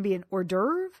it can be an hors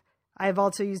d'oeuvre. I've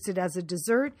also used it as a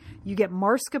dessert. You get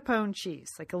mascarpone cheese,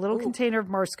 like a little container of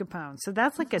mascarpone. So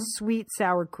that's like a sweet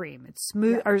sour cream. It's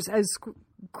smooth, or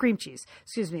cream cheese.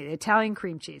 Excuse me, the Italian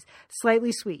cream cheese.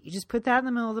 Slightly sweet. You just put that in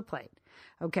the middle of the plate.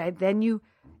 Okay. Then you,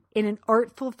 in an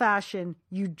artful fashion,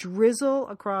 you drizzle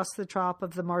across the top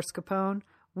of the mascarpone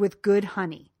with good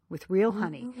honey, with real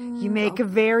honey. You make a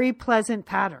very pleasant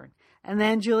pattern. And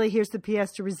then, Julie, here's the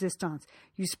pièce de résistance.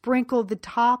 You sprinkle the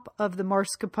top of the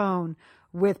mascarpone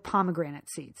with pomegranate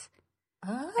seeds.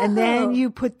 Oh. And then you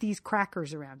put these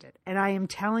crackers around it. And I am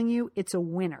telling you, it's a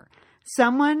winner.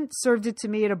 Someone served it to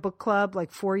me at a book club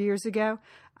like 4 years ago.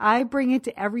 I bring it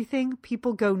to everything.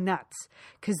 People go nuts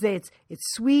because it's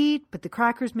sweet, but the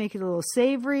crackers make it a little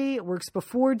savory. It works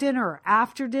before dinner or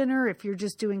after dinner if you're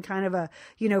just doing kind of a,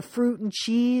 fruit and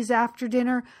cheese after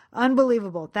dinner.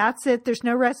 Unbelievable. That's it. There's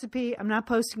no recipe. I'm not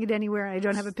posting it anywhere. I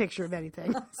don't have a picture of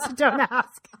anything. So don't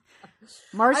ask.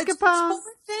 Mascarpone.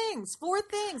 It's 4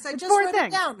 things. I just wrote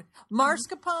it down.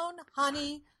 Mascarpone,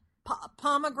 honey,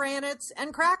 pomegranates,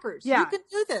 and crackers. Yeah. You can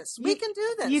do this. We can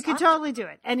do this. You can totally do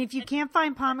it. And if you can't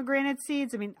find pomegranate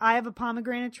seeds, I mean, I have a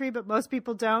pomegranate tree, but most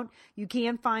people don't. You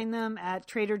can find them at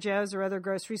Trader Joe's or other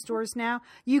grocery stores now.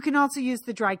 You can also use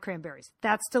the dried cranberries.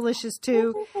 That's delicious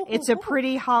too. It's a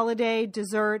pretty holiday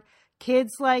dessert.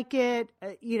 Kids like it.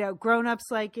 Grown-ups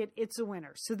like it. It's a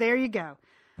winner. So there you go.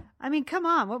 I mean, come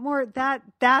on. What more?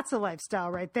 That's a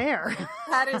lifestyle right there.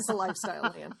 That is a lifestyle,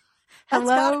 Leanne.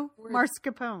 Hello,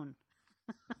 mascarpone.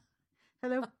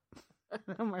 Hello,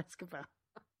 mascarpone.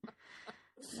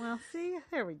 Well, see,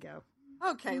 there we go.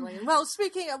 Okay, Leanne. Well,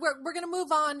 speaking of, we're going to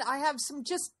move on. I have some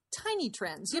just tiny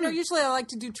trends. Usually I like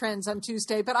to do trends on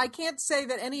Tuesday, but I can't say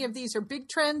that any of these are big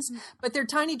trends, but they're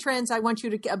tiny trends I want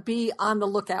you to be on the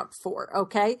lookout for,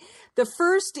 okay? The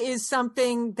first is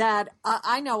something that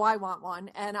I know I want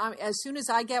one, and as soon as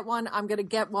I get one, I'm going to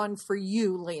get one for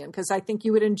you, Leanne, because I think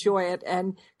you would enjoy it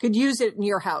and could use it in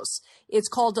your house. It's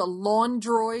called a lawn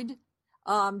droid.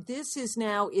 This is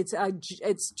now,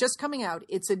 it's just coming out.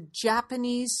 It's a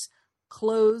Japanese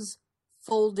clothes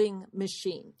folding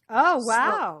machine. Oh,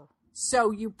 wow.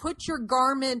 So you put your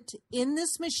garment in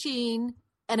this machine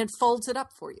and it folds it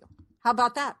up for you. How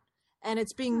about that? And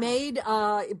it's being made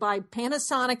by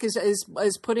Panasonic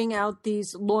is putting out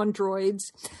these lawn droids.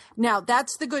 Now,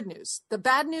 that's the good news. The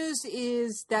bad news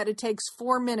is that it takes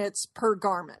 4 minutes per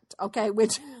garment, okay,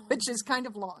 which is kind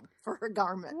of long for a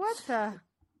garment. What the?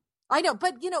 I know,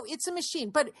 but, it's a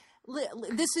machine. But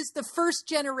this is the first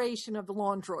generation of the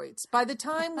lawn droids. By the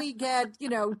time we get,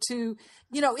 to,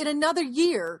 in another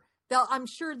year, I'm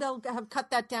sure they'll have cut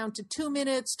that down to 2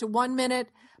 minutes to 1 minute.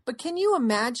 But can you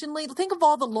imagine, think of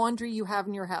all the laundry you have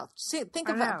in your house. Think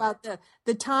about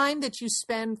the time that you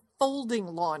spend folding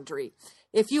laundry.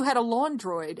 If you had a lawn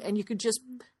droid and you could just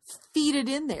feed it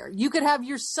in there, you could have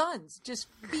your sons just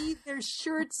feed their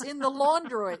shirts in the lawn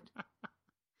droid.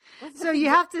 So you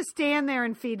have to stand there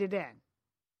and feed it in.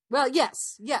 Well,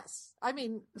 yes. I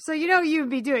mean, so you'd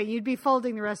be doing? You'd be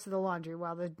folding the rest of the laundry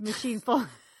while the machine folds.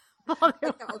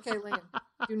 Okay, Liam,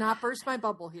 do not burst my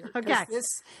bubble here. Okay,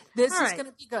 this is going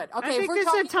to be good. Okay, I think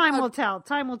this is time will tell.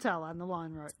 Time will tell on the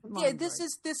lawn road. Yeah, this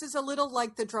is a little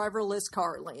like the driverless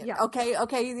car, Liam. Yeah. Okay,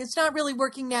 it's not really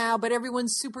working now, but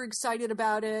everyone's super excited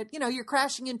about it. You're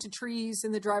crashing into trees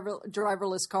in the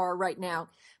driverless car right now.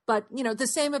 But, the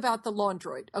same about the lawn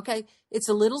droid, okay? It's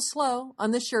a little slow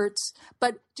on the shirts,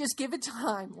 but just give it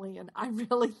time, Leanne. I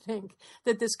really think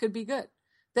that this could be good,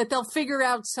 that they'll figure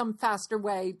out some faster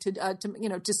way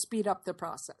to speed up the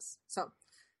process. So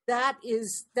that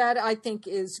I think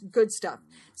is good stuff.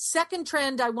 Second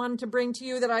trend I wanted to bring to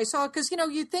you that I saw, because,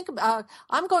 you think about,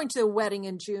 I'm going to a wedding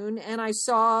in June, and I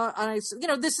saw,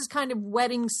 this is kind of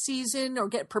wedding season or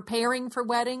preparing for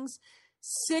weddings.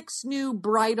 6 new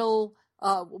bridal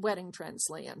wedding trends,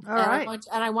 Leanne. All right.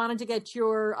 I wanted to get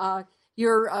your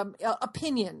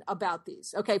opinion about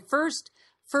these. Okay, first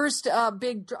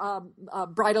big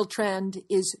bridal trend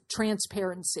is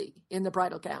transparency in the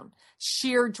bridal gown.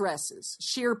 Sheer dresses,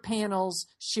 sheer panels,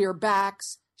 sheer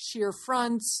backs, sheer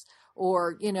fronts,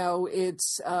 or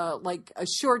it's like a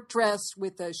short dress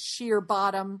with a sheer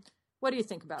bottom. What do you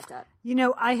think about that?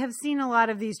 I have seen a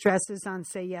lot of these dresses on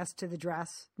Say Yes to the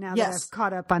Dress now that I've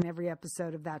caught up on every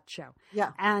episode of that show.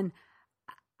 Yeah. And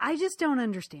I just don't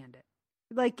understand it.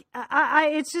 Like,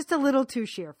 it's just a little too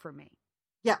sheer for me.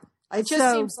 Yeah. It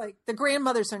just seems like the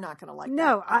grandmothers are not going to like that.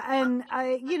 No,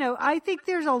 I think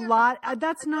there's a lot.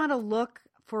 That's not a look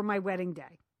for my wedding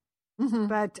day. Mm-hmm.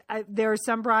 But there are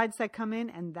some brides that come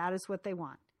in and that is what they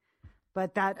want.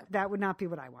 But that would not be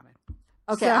what I wanted.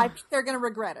 Okay, So, I think they're going to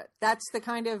regret it. That's the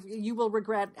kind of, you will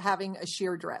regret having a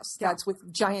sheer dress. That's with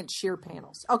giant sheer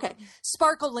panels. Okay,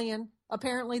 sparkle, Leanne.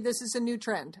 Apparently this is a new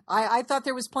trend. I thought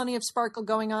there was plenty of sparkle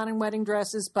going on in wedding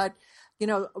dresses, but,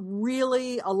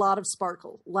 really a lot of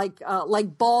sparkle, like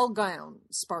ball gown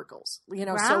sparkles,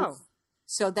 Wow.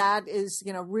 So that is,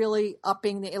 really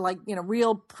upping the,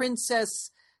 real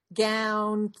princess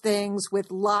gown things with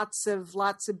lots of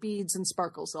beads and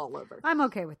sparkles all over. I'm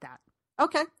okay with that.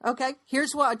 Okay.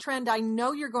 Here's a trend I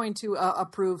know you're going to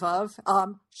approve of.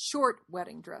 Short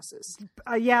wedding dresses.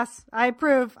 Yes, I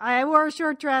approve. I wore a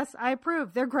short dress. I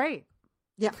approve. They're great.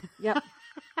 Yeah.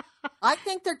 I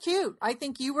think they're cute. I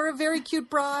think you were a very cute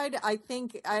bride. I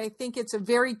think it's a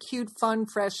very cute, fun,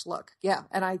 fresh look. Yeah.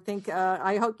 And I think,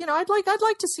 I hope, I'd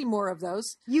like to see more of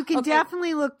those. You can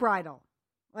definitely look bridal.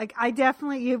 Like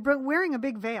you're wearing a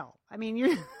big veil. I mean,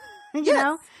 you're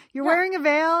wearing a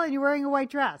veil and you're wearing a white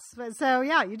dress. So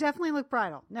yeah, you definitely look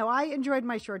bridal. No, I enjoyed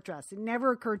my short dress. It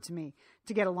never occurred to me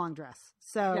to get a long dress.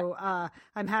 So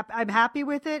I'm happy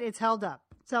with it. It's held up.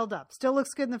 Still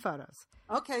looks good in the photos.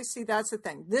 Okay, see, that's the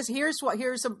thing.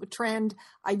 Here's a trend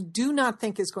I do not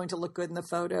think is going to look good in the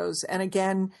photos. And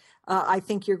again, I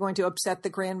think you're going to upset the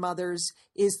grandmothers,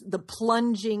 is the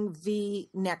plunging V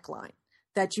neckline,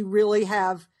 that you really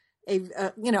have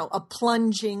a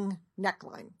plunging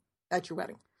neckline at your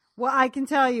wedding. Well, I can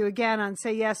tell you again on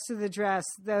Say Yes to the Dress,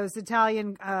 those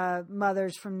Italian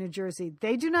mothers from New Jersey,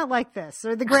 they do not like this,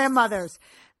 or the grandmothers.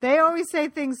 They always say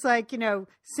things like,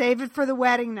 save it for the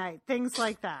wedding night, things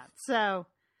like that. So,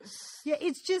 yeah,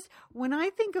 it's just, when I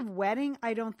think of wedding,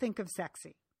 I don't think of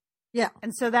sexy. Yeah.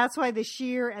 And so that's why the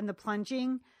sheer and the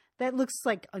plunging, that looks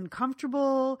like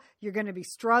uncomfortable. You're going to be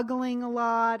struggling a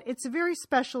lot. It's a very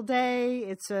special day.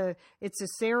 It's a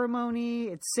ceremony.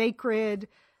 It's sacred.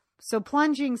 So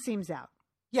plunging seems out.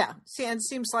 Yeah. See, and it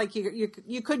seems like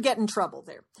you could get in trouble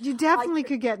there. You definitely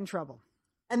could get in trouble.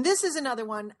 And this is another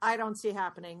one I don't see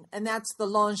happening. And that's the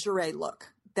lingerie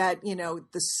look. That,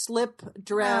 the slip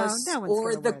dress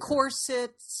or the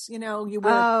corsets, you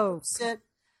wear a corset.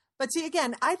 But see,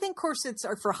 again, I think corsets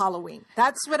are for Halloween.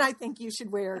 That's when I think you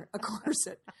should wear a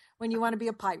corset, when you want to be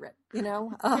a pirate,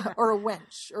 or a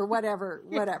wench or whatever.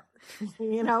 But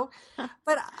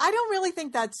I don't really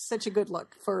think that's such a good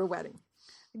look for a wedding.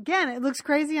 Again, it looks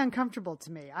crazy uncomfortable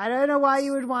to me. I don't know why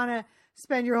you would want to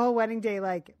spend your whole wedding day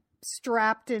like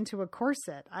strapped into a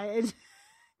corset. It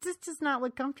just does not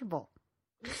look comfortable.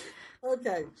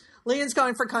 Okay. Leon's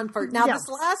going for comfort. Now, This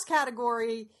last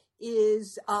category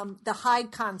is the high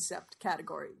concept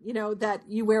category, that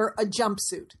you wear a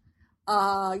jumpsuit,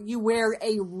 you wear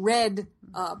a red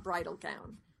bridal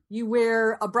gown, you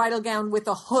wear a bridal gown with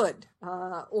a hood,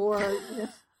 or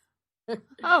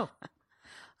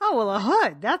well, a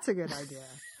hood, that's a good idea.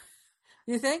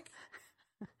 You think?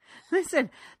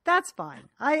 Listen, that's fine.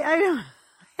 I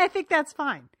think that's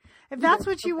fine. If that's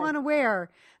what you want to wear,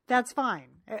 that's fine.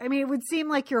 I mean, it would seem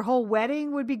like your whole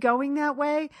wedding would be going that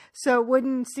way, so it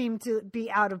wouldn't seem to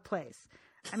be out of place.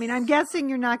 I mean, I'm guessing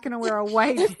you're not going to wear a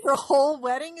white. If your whole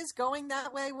wedding is going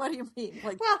that way, what do you mean?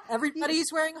 Like,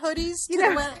 everybody's wearing hoodies to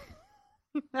the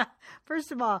wedding?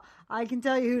 First of all, I can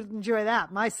tell you who'd enjoy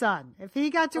that. My son. If he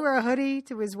got to wear a hoodie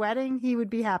to his wedding, he would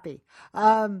be happy.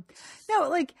 If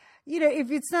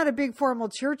it's not a big formal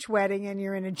church wedding and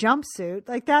you're in a jumpsuit,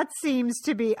 like that seems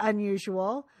to be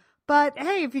unusual. But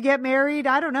hey, if you get married,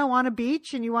 I don't know, on a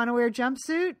beach and you want to wear a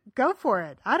jumpsuit, go for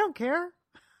it. I don't care.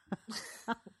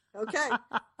 Okay.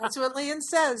 That's what Leanne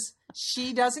says.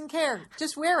 She doesn't care.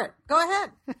 Just wear it. Go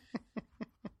ahead.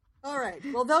 All right.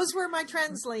 Well, those were my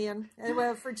trends, Leanne,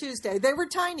 for Tuesday. They were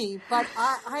tiny, but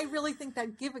I really think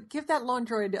that give that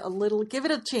laundroid give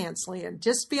it a chance, Leanne.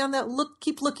 Just be on that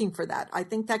keep looking for that. I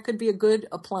think that could be a good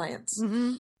appliance.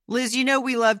 Mm-hmm. Liz,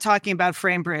 we love talking about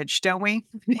FrameBridge, don't we?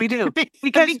 We do.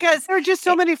 Because there are just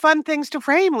so many fun things to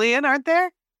frame, Leanne, aren't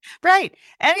there? Right.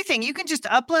 Anything. You can just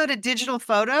upload a digital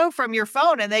photo from your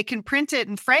phone and they can print it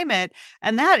and frame it.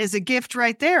 And that is a gift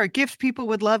right there, a gift people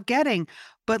would love getting.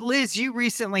 But Liz, you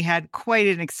recently had quite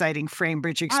an exciting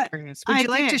FrameBridge experience. Would you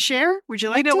like to share? Would you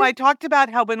like to? I talked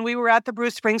about how when we were at the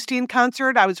Bruce Springsteen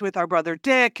concert, I was with our brother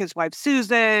Dick, his wife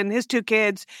Susan, his two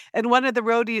kids, and one of the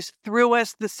roadies threw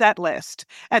us the set list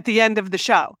at the end of the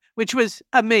show, which was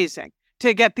amazing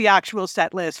to get the actual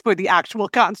set list for the actual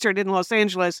concert in Los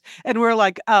Angeles. And we're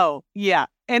like, oh, yeah,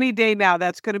 any day now,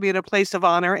 that's going to be in a place of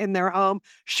honor in their home.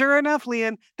 Sure enough,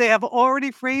 Leanne, they have already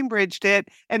FrameBridged it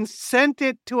and sent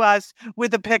it to us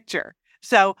with a picture.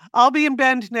 So I'll be in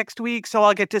Bend next week, so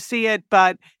I'll get to see it.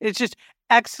 But it's just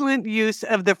excellent use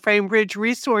of the FrameBridge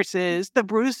resources, the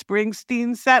Bruce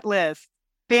Springsteen set list.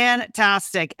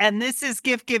 Fantastic. And this is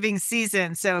gift giving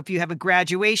season. So if you have a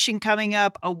graduation coming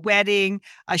up, a wedding,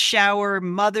 a shower,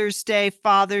 Mother's Day,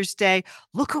 Father's Day,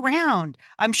 look around.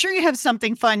 I'm sure you have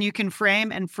something fun you can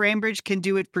frame, and FrameBridge can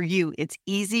do it for you. It's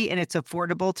easy and it's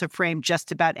affordable to frame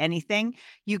just about anything.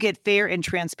 You get fair and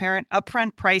transparent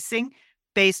upfront pricing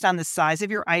based on the size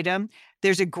of your item.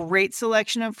 There's a great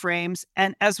selection of frames.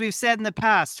 And as we've said in the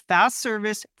past, fast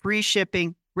service, free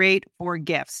shipping, great for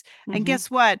gifts. Mm-hmm. And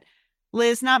guess what?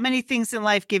 Liz, not many things in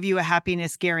life give you a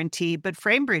happiness guarantee, but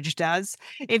FrameBridge does.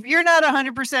 If you're not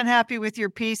 100% happy with your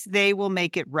piece, they will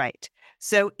make it right.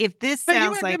 So if this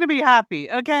sounds like... You're going to be happy,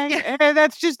 okay? Yeah.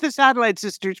 That's just the Satellite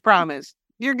Sisters promise.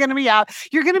 You're going to be out.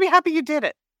 You're going to be happy you did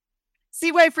it.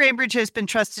 See why FrameBridge has been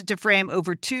trusted to frame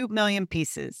over 2 million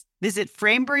pieces. Visit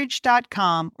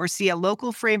framebridge.com or see a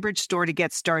local FrameBridge store to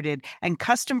get started and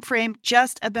custom frame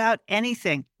just about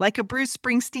anything, like a Bruce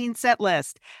Springsteen set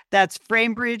list. That's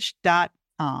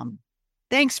framebridge.com.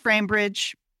 Thanks,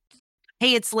 FrameBridge.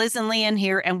 Hey, it's Liz and Leanne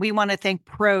here, and we want to thank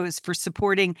Prose for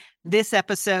supporting this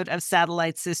episode of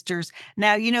Satellite Sisters.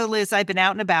 Now, Liz, I've been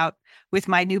out and about with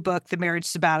my new book, The Marriage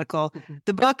Sabbatical. Mm-hmm.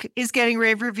 The book is getting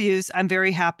rave reviews. I'm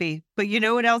very happy. But you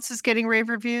know what else is getting rave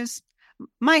reviews?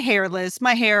 My hair, Liz.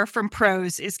 My hair from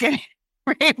Prose is getting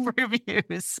rave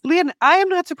reviews. Leanne, I am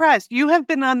not surprised. You have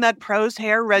been on that Prose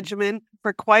hair regimen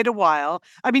for quite a while.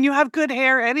 I mean, you have good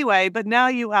hair anyway, but now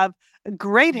you have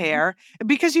great hair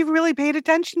because you've really paid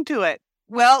attention to it.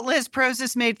 Well, Liz, Prose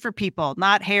is made for people,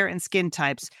 not hair and skin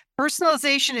types.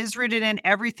 Personalization is rooted in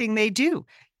everything they do,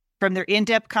 from their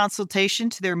in-depth consultation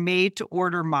to their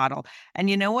made-to-order model. And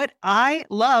you know what? I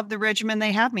love the regimen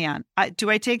they have me on. Do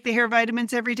I take the hair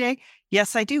vitamins every day?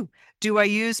 Yes, I do. Do I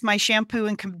use my shampoo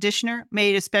and conditioner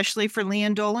made especially for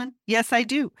Leon Dolan? Yes, I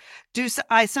do.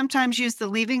 I sometimes use the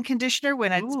leave-in conditioner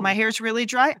when my hair's really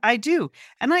dry? I do.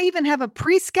 And I even have a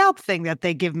pre-scalp thing that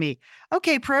they give me.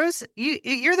 Okay, Prose,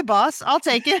 you're the boss. I'll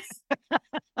take it.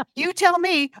 You tell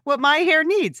me what my hair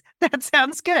needs. That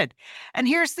sounds good. And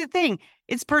here's the thing.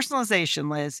 It's personalization,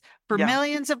 Liz. For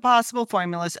millions of possible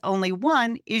formulas, only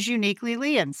one is uniquely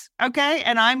Leon's. Okay?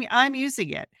 And I'm using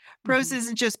it. Prose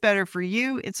isn't just better for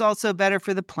you, it's also better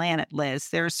for the planet, Liz.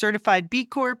 They're a certified B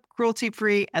Corp,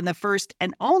 cruelty-free, and the first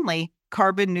and only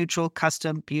carbon neutral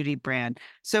custom beauty brand.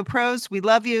 So Prose, we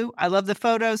love you. I love the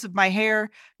photos of my hair.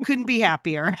 Couldn't be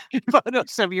happier.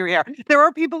 Photos of your hair. There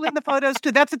are people in the photos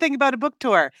too. That's the thing about a book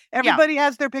tour. Everybody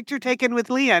has their picture taken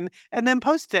with Leon and then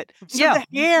post it. So the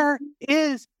hair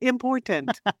is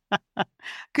important.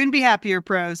 Couldn't be happier,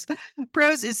 Prose.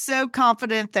 Prose is so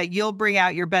confident that you'll bring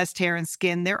out your best hair and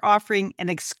skin. They're offering an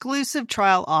exclusive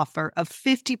trial offer of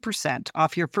 50%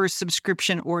 off your first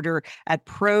subscription order at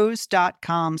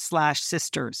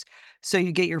prose.com/sisters. So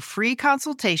you get your free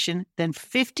consultation, then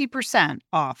 50%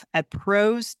 off at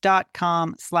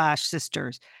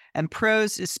prose.com/sisters. And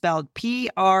Prose is spelled Prose.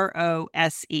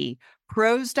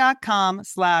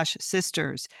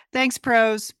 Prose.com/sisters. Thanks,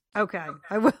 Prose. Okay.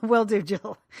 Will do,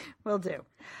 Jill. Will do.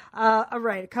 All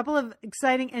right. A couple of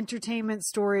exciting entertainment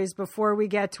stories before we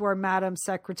get to our Madam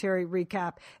Secretary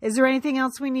recap. Is there anything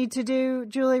else we need to do,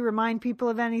 Julie? Remind people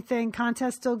of anything?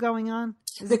 Contest still going on?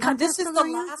 This is the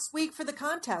last week for the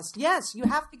contest. Yes, you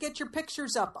have to get your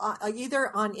pictures up either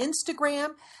on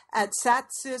Instagram at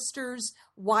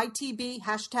SatSistersYTB,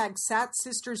 hashtag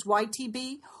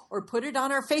SatSistersYTB, or put it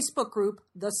on our Facebook group,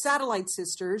 The Satellite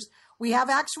Sisters. We have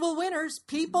actual winners.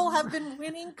 People have been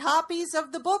winning copies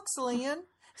of the books, Leon.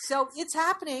 So it's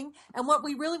happening. And what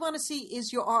we really want to see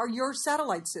is your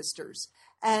satellite sisters.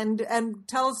 And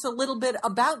tell us a little bit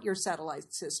about your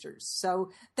satellite sisters.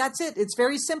 So that's it. It's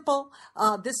very simple.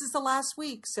 This is the last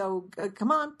week. So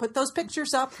come on, put those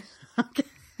pictures up.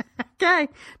 Okay.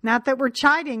 Not that we're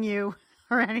chiding you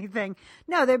or anything.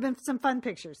 No, there have been some fun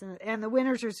pictures. And the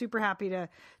winners are super happy to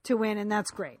win. And that's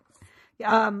great.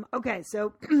 Okay,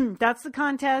 so that's the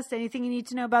contest. Anything you need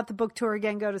to know about the book tour,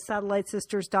 again, go to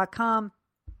satellitesisters.com.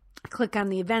 Click on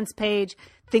the events page.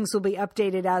 Things will be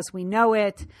updated as we know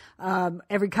it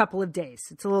every couple of days.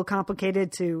 It's a little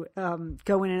complicated to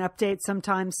go in and update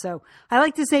sometimes. So I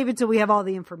like to save it till we have all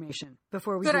the information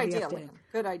before we do the update. Leon.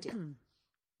 Good idea.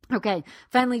 Okay,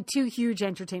 finally, 2 huge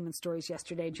entertainment stories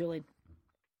yesterday, Julie.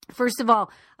 First of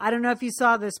all, I don't know if you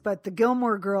saw this, but The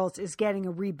Gilmore Girls is getting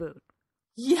a reboot.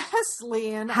 Yes,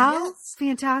 Leon. How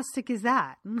fantastic is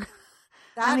that?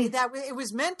 It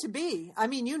was meant to be. I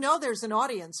mean, there's an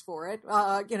audience for it,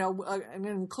 and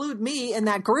include me in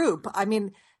that group. I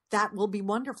mean, that will be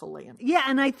wonderful, Leon. Yeah,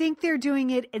 and I think they're doing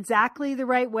it exactly the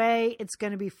right way. It's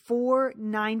going to be 4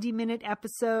 90-minute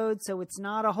episodes, so it's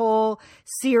not a whole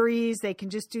series. They can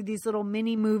just do these little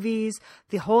mini movies.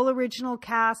 The whole original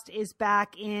cast is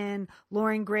back in.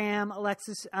 Lauren Graham,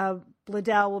 Alexis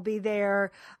Bledel will be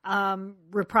there,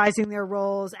 reprising their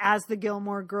roles as the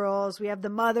Gilmore Girls. We have the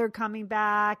mother coming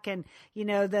back, and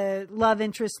the love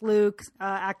interest Luke,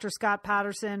 actor Scott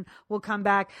Patterson, will come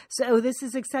back. So this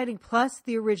is exciting. Plus,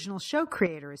 the original show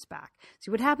creator is back. See,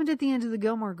 what happened at the end of the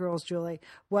Gilmore Girls, Julie,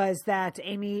 was that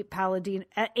Amy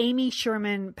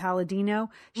Sherman Palladino,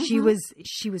 she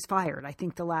was fired, I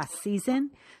think, the last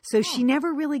season. So she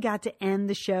never really got to end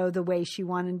the show the way she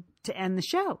wanted to end the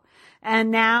show.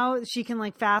 And now she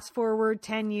can fast forward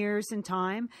 10 years in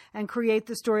time and create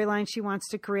the storyline she wants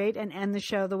to create and end the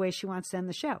show the way she wants to end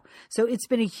the show. So it's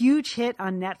been a huge hit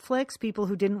on Netflix. People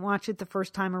who didn't watch it the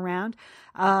first time around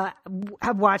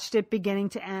have watched it beginning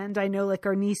to end. I know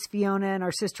our niece Fiona and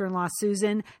our sister-in-law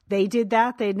Susan, they did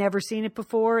that. They had never seen it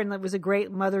before, and it was a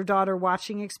great mother-daughter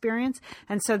watching experience.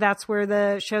 And so that's where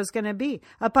the show's going to be,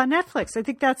 up on Netflix. I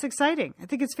think that's exciting. I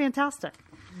think it's fantastic.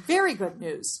 Very good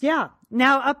news. Yeah.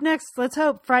 Now up next, let's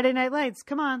hope Friday Night Lights.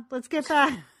 Come on, let's get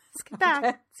back. Let's get back.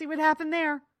 Okay. See what happened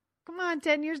there. Come on,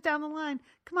 10 years down the line.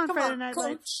 Come on, Friday Night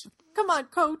Lights. Come on,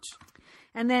 Coach.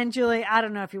 And then, Julie, I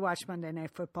don't know if you watched Monday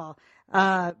Night Football.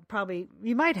 Probably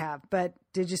you might have, but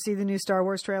did you see the new Star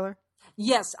Wars trailer?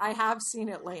 Yes, I have seen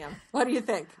it, Liam. What do you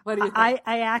think? I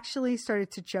actually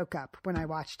started to choke up when I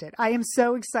watched it. I am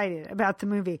so excited about the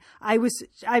movie. I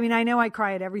know I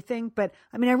cry at everything, but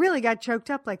I really got choked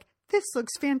up. Like, this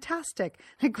looks fantastic.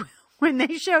 Like, when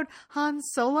they showed Han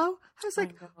Solo, I was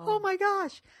like, oh my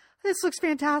gosh, this looks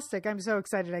fantastic. I'm so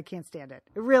excited. I can't stand it.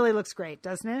 It really looks great,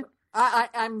 doesn't it?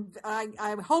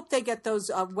 I hope they get those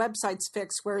websites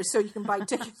fixed so you can buy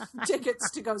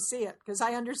tickets to go see it, because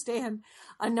I understand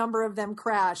a number of them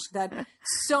crashed. That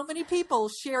so many people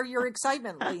share your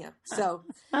excitement, Liam. So,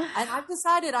 and I've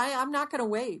decided I'm not going to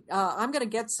wait. I'm going to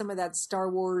get some of that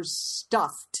Star Wars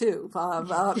stuff too,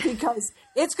 because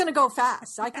it's going to go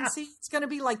fast. I can see it's going to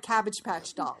be like Cabbage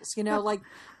Patch Dolls. Like,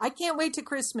 I can't wait to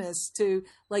Christmas to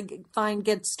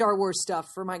get Star Wars stuff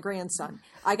for my grandson.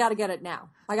 I got to get it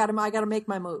now. I got to make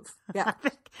my move. Yeah.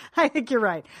 I think you're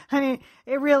right.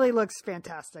 It really looks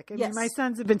fantastic. Yes. My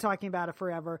sons have been talking about it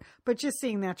forever, but just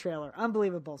seeing that trailer,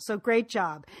 unbelievable. So great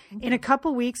job. Mm-hmm. In a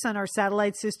couple weeks on our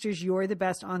Satellite Sisters You're the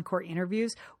Best Encore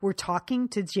interviews, we're talking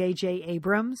to J.J.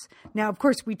 Abrams. Now, of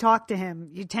course, we talked to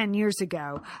him 10 years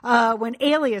ago when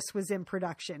Alias was in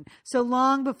production. So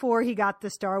long before he got the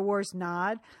Star Wars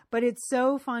nod, but it's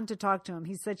so fun to talk to him.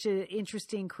 He's such an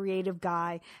interesting, creative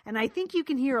guy. And I think you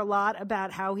can hear a lot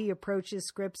about how he approaches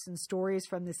scripts and stories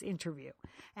from this interview.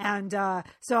 And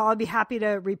so I'll be happy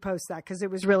to repost that because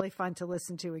it was really fun to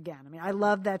listen to again. I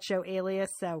love that show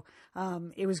Alias, so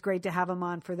it was great to have him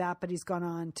on for that, but he's gone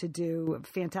on to do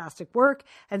fantastic work.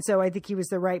 And so I think he was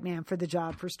the right man for the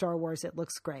job for Star Wars. It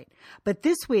looks great. But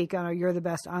this week on our You're the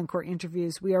Best Encore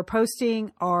interviews, we are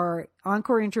posting our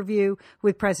Encore interview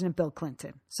with President Bill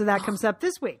Clinton. So that comes up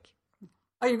this week.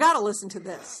 Oh, you got to listen to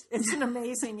this. It's an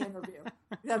amazing interview.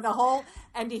 The whole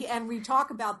and we talk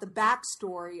about the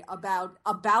backstory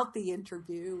about the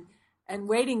interview and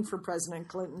waiting for President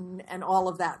Clinton and all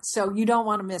of that. So you don't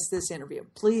want to miss this interview.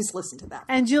 Please listen to that.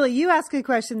 And Julie, you ask a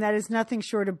question that is nothing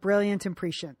short of brilliant and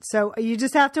prescient. So you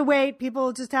just have to wait.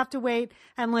 People just have to wait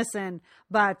and listen.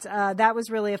 But that was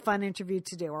really a fun interview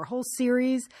to do. Our whole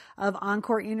series of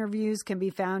Encore interviews can be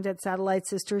found at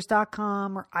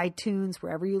satellitesisters.com or iTunes,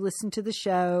 wherever you listen to the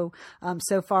show.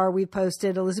 So far, we've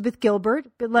posted Elizabeth Gilbert.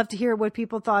 I'd love to hear what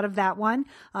people thought of that one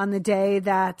on the day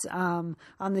that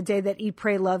Eat,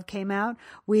 Pray, Love came out.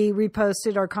 We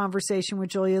reposted our conversation with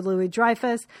Julia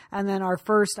Louis-Dreyfus, and then our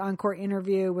first Encore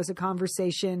interview was a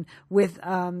conversation with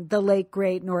the late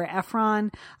great Nora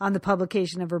Ephron on the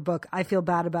publication of her book I Feel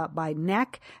Bad About My Neck.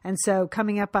 And so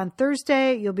coming up on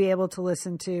Thursday, you'll be able to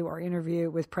listen to our interview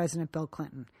with President Bill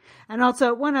Clinton. And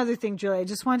also one other thing, Julie, I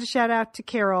just wanted to shout out to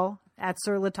Carol at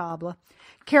Sur La Table.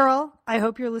 Carol, I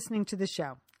hope you're listening to the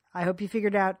show. I hope you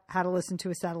figured out how to listen to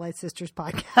a Satellite Sisters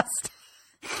podcast.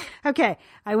 Okay.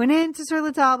 I went into Sur La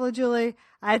Table, Julie.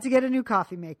 I had to get a new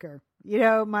coffee maker.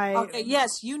 Okay,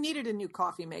 yes, you needed a new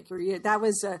coffee maker. That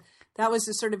was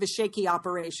a sort of a shaky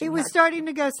operation. It was starting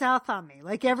to go south on me.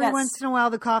 Like every once in a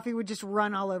while, the coffee would just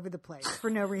run all over the place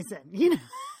for no reason,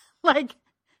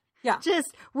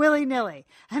 just willy nilly.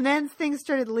 And then things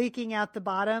started leaking out the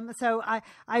bottom. So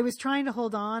I was trying to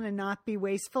hold on and not be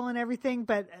wasteful and everything.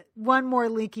 But one more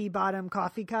leaky bottom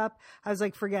coffee cup, I was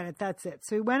like, forget it. That's it.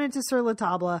 So we went into Sur La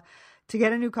Table to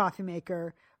get a new coffee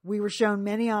maker. We were shown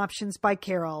many options by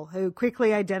Carol, who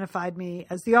quickly identified me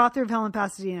as the author of Helen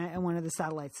Pasadena and one of the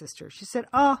Satellite Sisters. She said,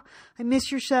 "Oh, I miss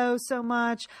your show so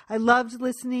much. I loved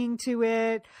listening to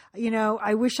it.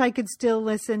 I wish I could still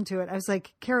listen to it." I was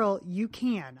like, "Carol, you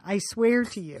can. I swear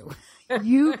to you.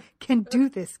 You can do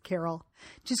this, Carol.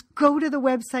 Just go to the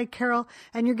website, Carol,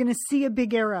 and you're going to see a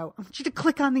big arrow. I want you to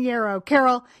click on the arrow.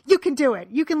 Carol, you can do it.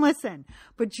 You can listen."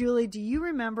 But Julie, do you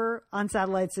remember on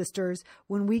Satellite Sisters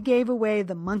when we gave away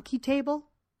the monkey table?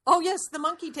 Oh, yes, the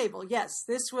monkey table. Yes,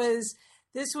 this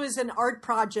was an art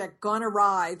project gone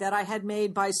awry that I had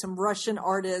made by some Russian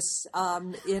artists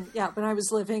when I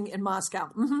was living in Moscow.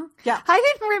 Mm-hmm. Yeah. I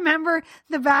didn't remember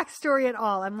the backstory at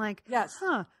all. I'm like, yes.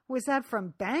 Was that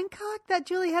from Bangkok that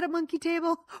Julie had a monkey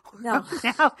table? No.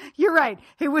 Now, you're right.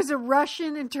 It was a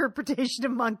Russian interpretation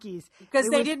of monkeys. Because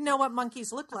they didn't know what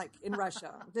monkeys look like in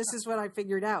Russia. This is what I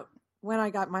figured out when I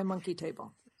got my monkey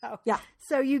table. Oh. Yeah.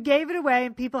 So you gave it away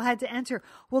and people had to enter.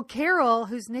 Well, Carol,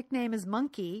 whose nickname is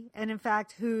Monkey, and in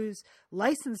fact, whose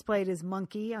license plate is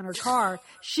Monkey on her car,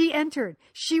 she entered.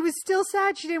 She was still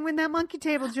sad she didn't win that monkey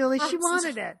table, Julie. She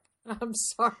wanted it. I'm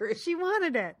sorry. She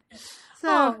wanted it.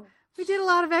 So We did a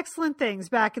lot of excellent things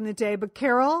back in the day. But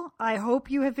Carol, I hope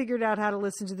you have figured out how to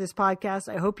listen to this podcast.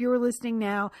 I hope you are listening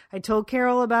now. I told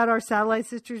Carol about our Satellite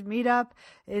Sisters meetup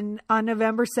on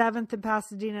November 7th in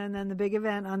Pasadena, and then the big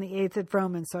event on the 8th at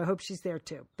Froman. So I hope she's there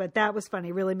too. But that was funny.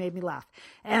 It really made me laugh.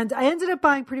 And I ended up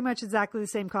buying pretty much exactly the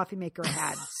same coffee maker I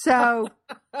had. So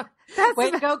way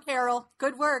to go, Carol.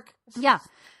 Good work. Yeah.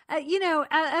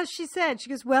 As she said, she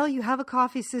goes, well, you have a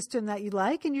coffee system that you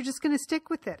like and you're just going to stick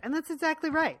with it. And that's exactly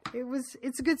right.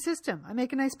 It's a good system. I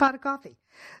make a nice pot of coffee.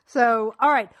 So,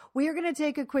 all right, we are going to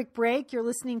take a quick break. You're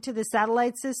listening to the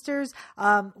Satellite Sisters.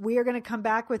 We are going to come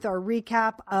back with our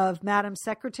recap of Madam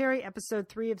Secretary, episode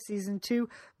 3 of season 2,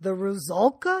 the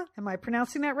Ruzalka. Am I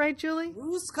pronouncing that right, Julie?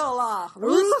 Ruskala.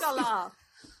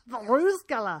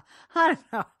 Ruskala. I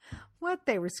don't know what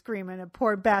they were screaming at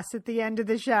poor Bess at the end of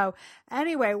the show.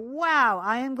 Anyway, wow,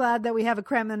 I am glad that we have a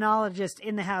criminologist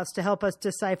in the house to help us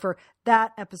decipher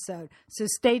that episode. So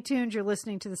stay tuned. You're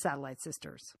listening to the Satellite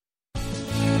Sisters.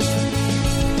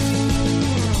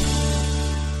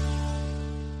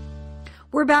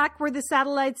 We're back. We're the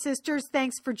Satellite Sisters.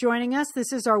 Thanks for joining us.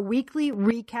 This is our weekly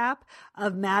recap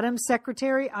of Madam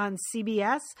Secretary on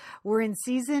CBS. We're in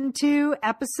season 2,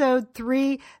 episode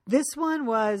 3. This one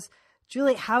was,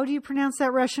 Julie, how do you pronounce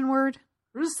that Russian word?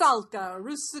 Rusalka,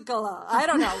 Rusikala. I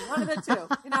don't know. One of the two.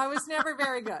 I was never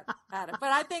very good at it. But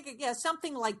I think,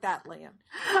 something like that, Leanne.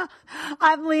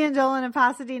 I'm Leanne Dolan in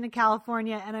Pasadena,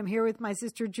 California, and I'm here with my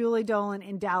sister Julie Dolan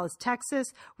in Dallas,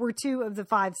 Texas. We're 2 of the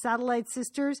 5 Satellite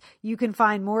Sisters. You can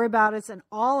find more about us and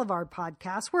all of our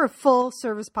podcasts. We're a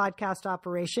full-service podcast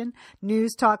operation.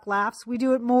 News, talk, laughs. We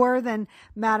do it more than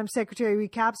Madam Secretary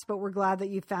recaps, but we're glad that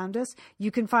you found us.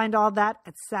 You can find all that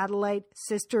at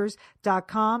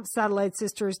satellitesisters.com, satellitesisters.com.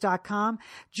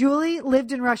 Julie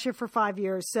lived in Russia for 5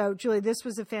 years. So, Julie, this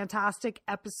was a fantastic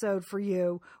episode for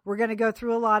you. We're going to go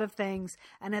through a lot of things.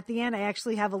 And at the end, I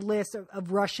actually have a list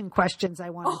of Russian questions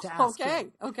I wanted to ask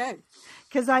you. Okay.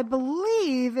 Because I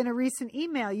believe in a recent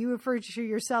email, you referred to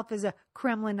yourself as a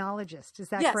Kremlinologist. Is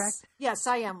that correct? Yes,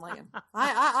 I am, Liam.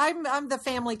 I'm the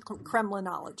family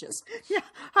Kremlinologist. Yeah.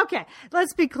 Okay.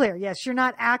 Let's be clear. Yes, you're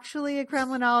not actually a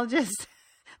Kremlinologist.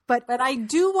 But I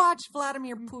do watch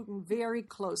Vladimir Putin very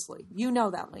closely. You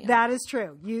know that, Liam. That is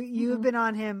true. You have been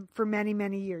on him for many,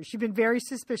 many years. You've been very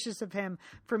suspicious of him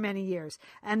for many years.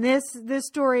 And this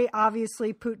story,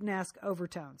 obviously, Putin-esque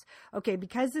overtones. Okay,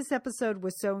 because this episode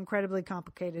was so incredibly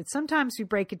complicated, sometimes we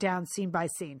break it down scene by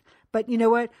scene. But you know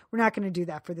what? We're not going to do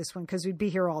that for this one because we'd be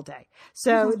here all day.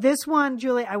 So this one,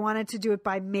 Julie, I wanted to do it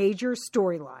by major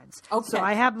storylines. Okay. So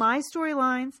I have my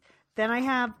storylines. Then I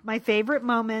have my favorite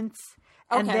moments.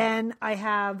 And then I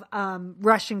have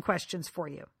Russian questions for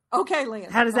you. Okay,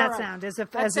 Leanne. How does that sound?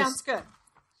 That sounds good.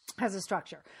 As a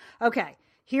structure. Okay.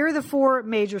 Here are the 4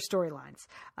 major storylines.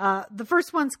 The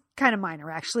first one's kind of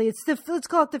minor, actually. Let's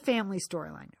call it the family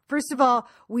storyline. First of all,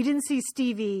 we didn't see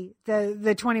Stevie,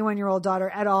 the 21-year-old daughter,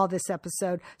 at all this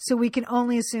episode, so we can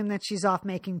only assume that she's off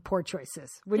making poor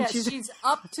choices. She's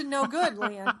up to no good,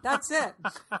 Leanne. That's it.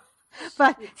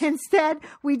 But instead,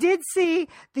 we did see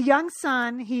the young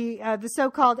son, the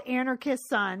so-called anarchist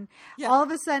son. Yeah. All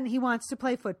of a sudden, he wants to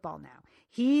play football now.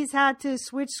 He's had to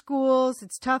switch schools.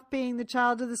 It's tough being the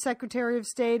child of the Secretary of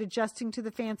State, adjusting to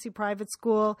the fancy private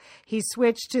school. He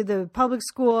switched to the public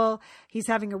school. He's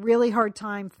having a really hard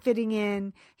time fitting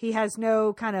in. He has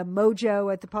no kind of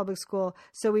mojo at the public school.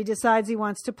 So he decides he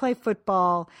wants to play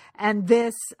football. And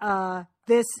this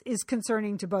is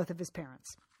concerning to both of his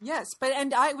parents. Yes,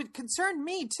 and it would concern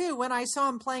me too when I saw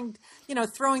him playing,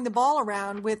 throwing the ball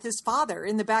around with his father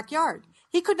in the backyard.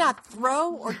 He could not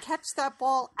throw or catch that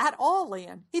ball at all,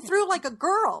 Leanne. He threw like a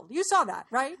girl. You saw that,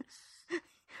 right?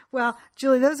 Well,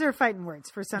 Julie, those are fighting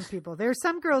words for some people. There are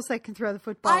some girls that can throw the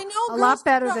football I know, a lot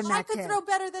better than that I could throw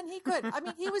better than he could. I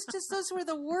mean, those were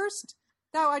the worst.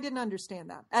 No, I didn't understand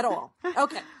that at all.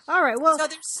 Okay. All right. Well, so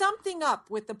there's something up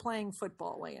with the playing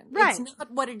football, Leanne. Right. It's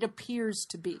not what it appears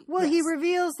to be. Well, He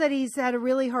reveals that he's had a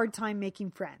really hard time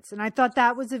making friends. And I thought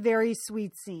that was a very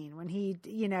sweet scene when he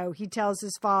tells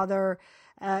his father,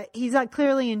 he's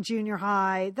clearly in junior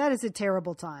high. That is a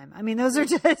terrible time. I mean, those are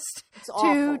just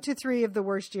 2 to 3 of the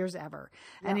worst years ever.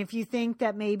 Yeah. And if you think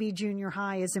that maybe junior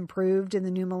high has improved in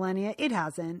the new millennia, it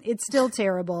hasn't. It's still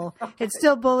terrible. Okay. It's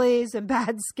still bullies and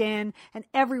bad skin, and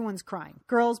everyone's crying.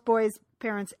 Girls, boys,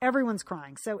 parents, everyone's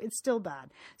crying. So it's still bad.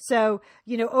 So,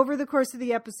 over the course of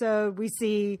the episode, we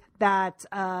see that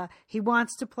he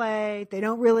wants to play. They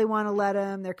don't really want to let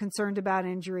him. They're concerned about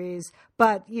injuries.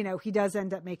 But, he does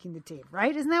end up making the team,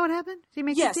 right? Isn't that what happened? Did he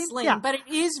make the team? Yes, Lynn. Yeah. But it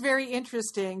is very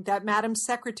interesting that Madam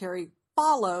Secretary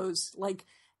follows,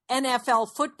 NFL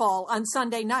football on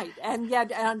Sunday night. And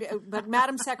yet, but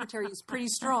Madam Secretary is pretty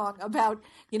strong about,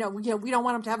 we don't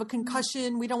want him to have a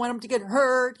concussion. We don't want him to get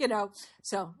hurt,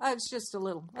 So it's just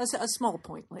a small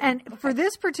point. And for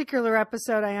this particular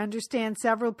episode, I understand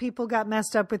several people got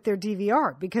messed up with their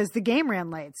DVR because the game ran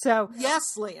late. So yes,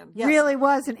 Lian. Yes. Really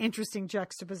was an interesting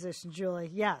juxtaposition,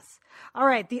 Julie. Yes. All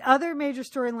right. The other major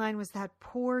storyline was that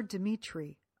poor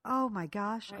Dmitry. Oh my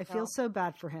gosh, I feel so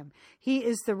bad for him. He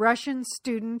is the Russian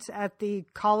student at the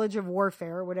College of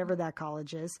Warfare, or whatever that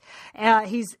college is.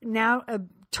 He's now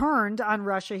turned on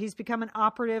Russia. He's become an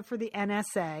operative for the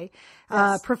NSA.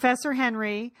 Yes. Professor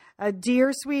Henry,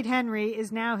 dear sweet Henry,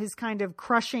 is now his kind of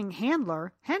crushing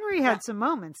handler. Henry had some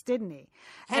moments, didn't he?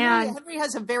 Henry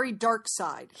has a very dark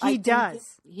side. He does.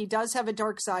 He does have a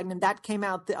dark side, and that came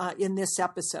out in this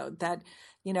episode that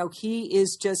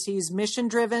he's mission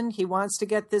driven. He wants to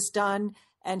get this done,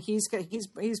 and he's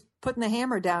putting the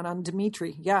hammer down on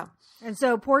Dmitry. Yeah. And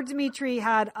so poor Dmitry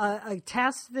had a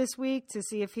test this week to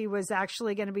see if he was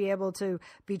actually going to be able to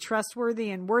be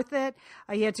trustworthy and worth it.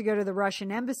 He had to go to the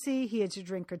Russian embassy. He had to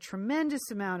drink a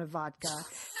tremendous amount of vodka.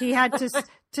 He had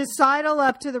to sidle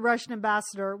up to the Russian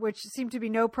ambassador, which seemed to be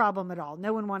no problem at all.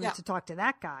 No one wanted to talk to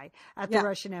that guy at the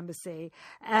Russian embassy.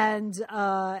 And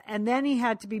then he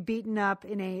had to be beaten up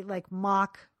in a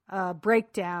mock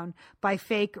breakdown by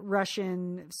fake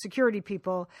Russian security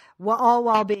people, all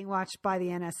while being watched by the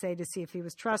NSA to see if he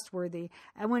was trustworthy.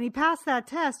 And when he passed that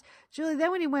test, Julie,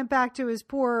 then when he went back to his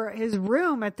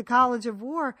room at the College of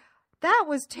War, that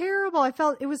was terrible. I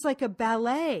felt it was like a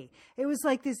ballet. It was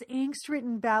like this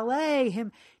angst-ridden ballet,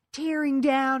 him tearing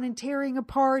down and tearing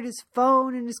apart his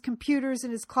phone and his computers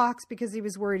and his clocks because he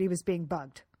was worried he was being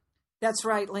bugged. That's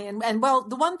right, Lian. And well,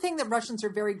 the one thing that Russians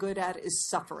are very good at is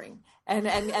suffering. And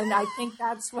I think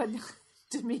that's what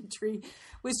Dmitry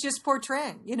was just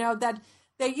portraying, that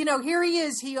here he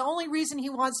is. The only reason he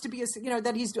wants to be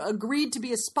that he's agreed to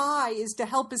be a spy is to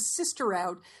help his sister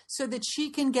out so that she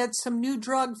can get some new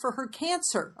drug for her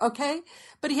cancer. Okay.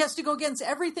 But he has to go against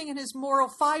everything in his moral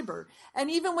fiber. And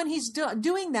even when he's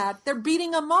doing that, they're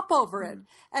beating him up over it.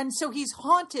 And so he's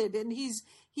haunted and he's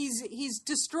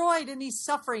destroyed and he's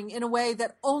suffering in a way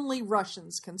that only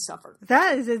Russians can suffer.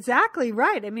 That is exactly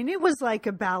right. I mean, it was like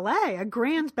a ballet, a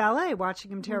grand ballet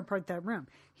watching him tear apart that room.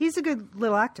 He's a good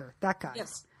little actor, that guy.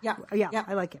 Yes. Yeah.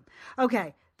 I like him.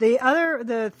 Okay.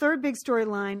 The third big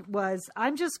storyline was,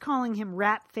 I'm just calling him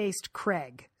rat-faced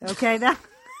Craig. Okay.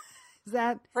 Is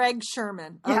that Craig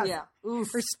Sherman? Yeah. Oh yeah.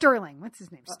 Oof. Or Sterling. What's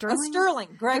his name? Sterling? Sterling.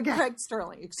 Craig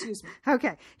Sterling. Excuse me.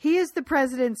 Okay. He is the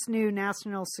president's new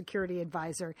national security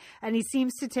advisor, and he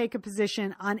seems to take a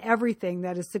position on everything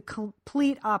that is the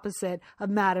complete opposite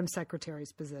of Madam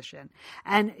Secretary's position.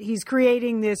 And he's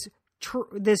creating this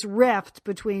rift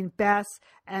between Bess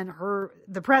and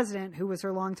the president, who was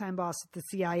her longtime boss at the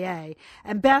CIA,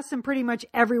 and Bess and pretty much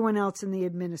everyone else in the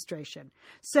administration.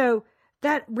 So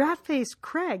that rat-faced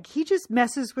Craig, he just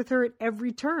messes with her at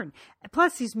every turn.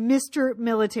 Plus, he's Mr.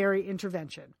 Military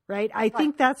Intervention, right? I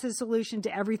think that's his solution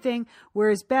to everything,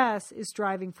 whereas Bess is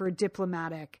striving for a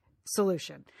diplomatic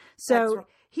solution. So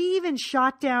he even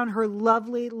shot down her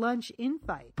lovely lunch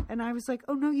invite. And I was like,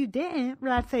 oh, no, you didn't,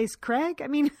 rat-faced Craig. I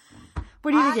mean,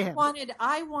 what do you think of him?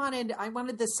 I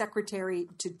wanted the secretary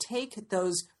to take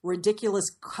those ridiculous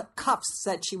cuffs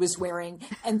that she was wearing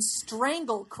and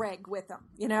strangle Craig with them,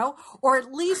 or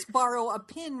at least borrow a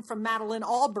pin from Madeleine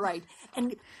Albright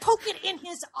and poke it in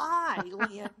his eye,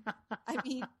 Lian. I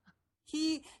mean,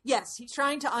 he's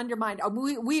trying to undermine.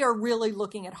 We are really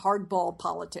looking at hardball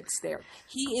politics there.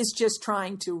 He is just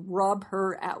trying to rub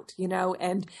her out,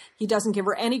 and he doesn't give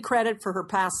her any credit for her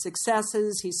past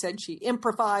successes. He said she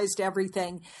improvised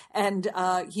everything, and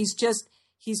he's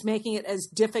making it as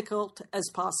difficult as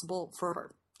possible for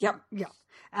her. Yep. Yeah.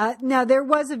 Now, there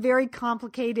was a very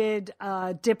complicated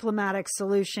diplomatic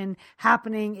solution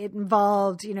happening. It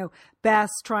involved,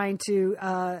 Bess trying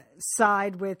to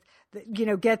side with,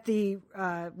 get the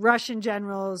Russian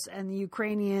generals and the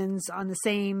Ukrainians on the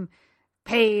same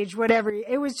page, whatever.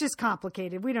 It was just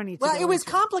complicated. We don't need to. Well, it was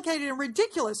complicated and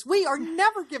ridiculous. We are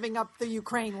never giving up the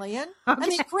Ukraine, Lian. Okay. And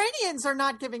the Ukrainians are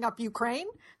not giving up Ukraine.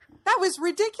 That was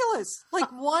ridiculous.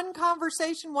 Like one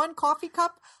conversation, one coffee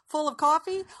cup full of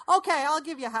coffee. Okay, I'll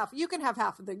give you half. You can have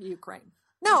half of the Ukraine.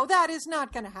 No, that is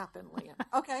not going to happen, Lian.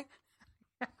 Okay.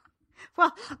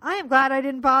 Well, I am glad I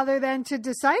didn't bother then to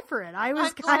decipher it. I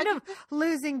was kind of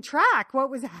losing track what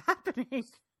was happening.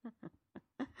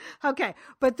 Okay,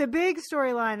 but the big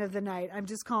storyline of the night, I'm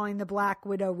just calling the Black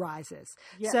Widow Rises.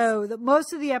 Yes. So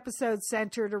most of the episodes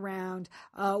centered around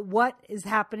what is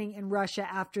happening in Russia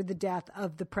after the death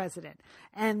of the president.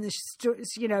 And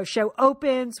the show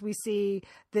opens. We see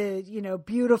the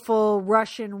beautiful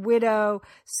Russian widow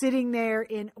sitting there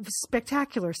in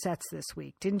spectacular sets this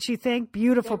week. Didn't you think?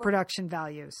 Beautiful production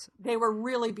values. They were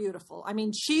really beautiful. I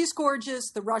mean, she's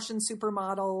gorgeous. The Russian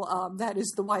supermodel that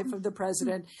is the wife of the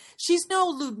president. She's no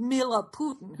Ludmila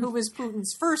Putin, who was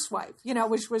Putin's first wife,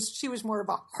 she was more of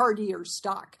a hardier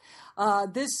stock.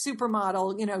 This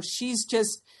supermodel,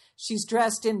 she's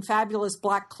dressed in fabulous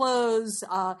black clothes.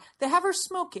 They have her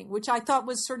smoking, which I thought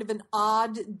was sort of an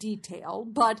odd detail,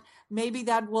 but maybe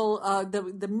that will,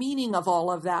 the meaning of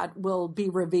all of that will be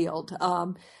revealed.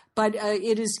 But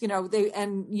it is,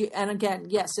 and again,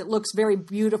 yes, it looks very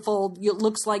beautiful. It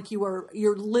looks like you're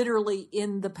literally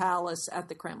in the palace at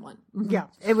the Kremlin. Mm-hmm. Yeah,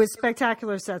 it was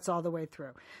spectacular sets all the way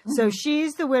through. Mm-hmm. So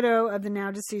she's the widow of the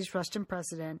now deceased Russian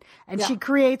president, and she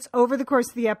creates, over the course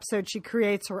of the episode, she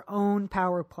creates her own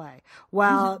power play.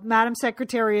 While Madam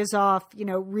Secretary is off,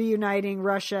 reuniting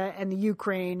Russia and the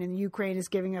Ukraine is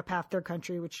giving up half their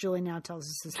country, which Julie now tells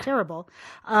us is terrible.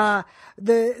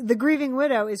 The grieving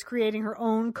widow is creating her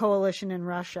own coalition in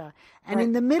Russia. And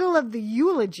in the middle of the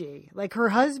eulogy, like her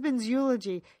husband's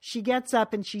eulogy, she gets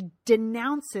up and she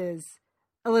denounces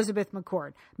Elizabeth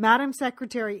McCord. Madam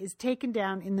Secretary is taken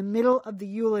down in the middle of the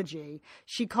eulogy.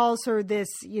 She calls her this,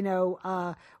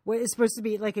 what is supposed to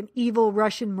be like an evil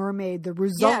Russian mermaid, the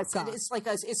result. Yes,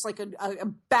 it's like a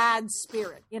bad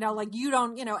spirit, like you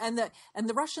don't, and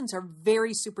the Russians are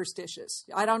very superstitious.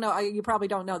 I don't know, you probably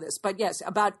don't know this, but yes,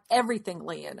 about everything,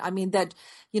 Lian. I mean that,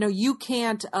 you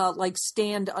can't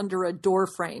stand under a door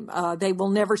frame. They will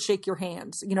never shake your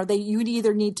hands. You'd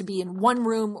either need to be in one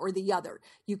room or the other.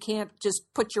 You can't just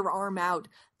put your arm out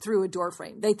through a door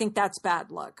frame. They think that's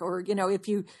bad luck. Or, if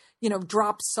you,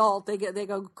 drop salt, they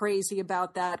go crazy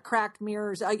about that. Cracked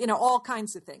mirrors, all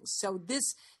kinds of things. So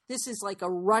this is like a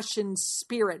Russian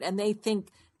spirit, and they think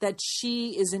that she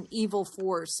is an evil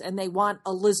force and they want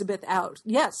Elizabeth out.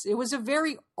 Yes, it was a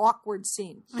very awkward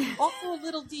scene. Also a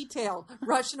little detail,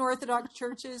 Russian Orthodox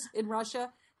churches in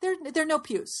Russia, there are no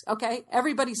pews, okay?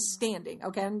 Everybody's standing,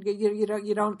 okay? And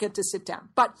you don't get to sit down.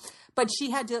 But she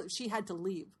had to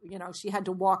leave, she had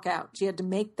to walk out. She had to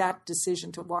make that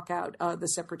decision to walk out, the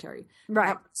secretary.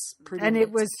 Right. And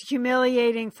it was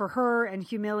humiliating for her and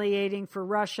humiliating for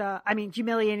Russia. I mean,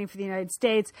 humiliating for the United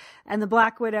States. And the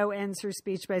Black Widow ends her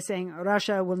speech by saying,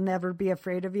 Russia will never be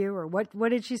afraid of you. Or what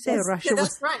did she say? Yes, Russia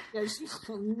that's right. Yeah, she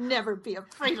will never be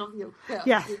afraid of you.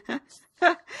 Yeah.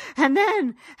 And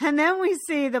then we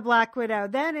see the Black Widow.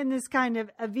 Then in this kind of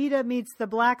Evita meets the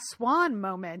Black Swan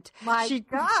moment. My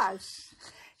gosh.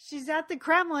 She's at the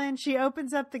Kremlin. She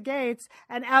opens up the gates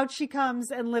and out she comes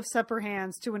and lifts up her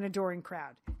hands to an adoring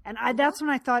crowd. And that's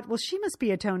when I thought, well, she must be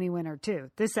a Tony winner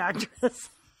too, this actress.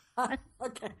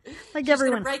 Okay. Like She's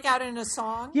everyone. Gonna break out in a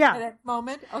song at that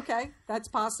moment. Okay. That's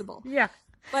possible. Yeah.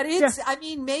 But I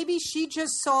mean, maybe she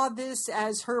just saw this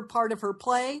as her part of her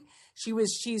play. She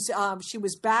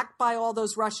was backed by all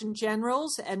those Russian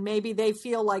generals, and maybe they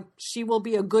feel like she will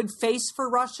be a good face for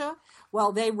Russia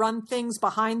while they run things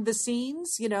behind the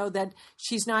scenes, that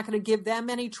she's not going to give them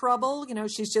any trouble.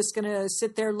 She's just going to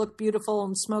sit there, look beautiful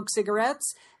and smoke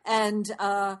cigarettes, and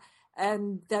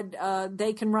that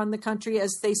they can run the country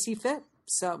as they see fit.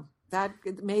 So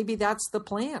maybe that's the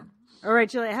plan. All right,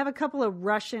 Julie, I have a couple of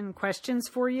Russian questions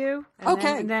for you.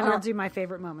 And then I'll do my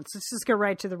favorite moments. Let's just go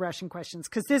right to the Russian questions.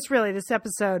 Because this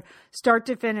episode, start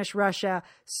to finish, Russia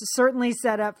certainly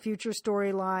set up future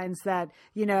storylines that,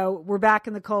 we're back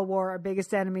in the Cold War. Our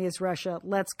biggest enemy is Russia.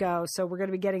 Let's go. So we're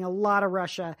going to be getting a lot of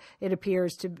Russia, it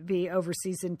appears to be, over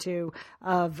season 2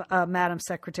 of Madam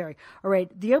Secretary. All right,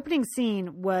 the opening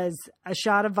scene was a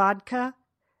shot of vodka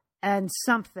and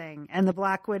something. And the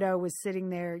Black Widow was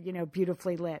sitting there,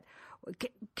 beautifully lit.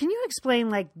 Can you explain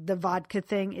the vodka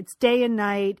thing? It's day and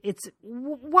night.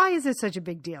 Why is it such a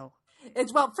big deal?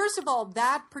 Well, first of all,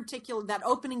 that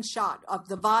opening shot of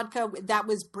the vodka, that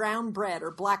was brown bread or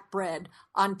black bread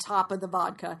on top of the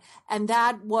vodka. And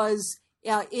that was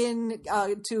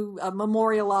to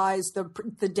memorialize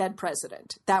the dead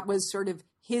president. That was sort of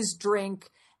his drink,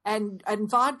 and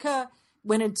vodka,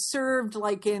 when it's served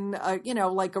like in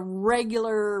like a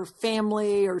regular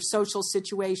family or social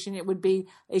situation, it would be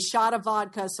a shot of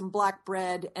vodka, some black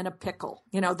bread, and a pickle.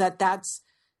 That's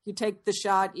you take the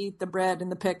shot, eat the bread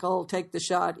and the pickle, take the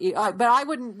shot, eat. But I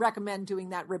wouldn't recommend doing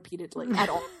that repeatedly at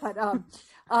all. But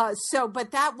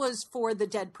But that was for the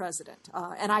dead president,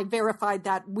 and I verified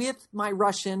that with my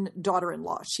Russian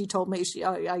daughter-in-law. She told me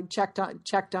I checked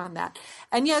on that,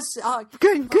 and yes,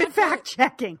 good fact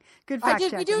checking. Good fact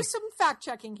checking. We do some fact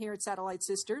checking here at Satellite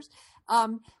Sisters.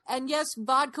 And yes,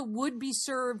 vodka would be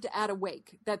served at a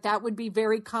wake. That would be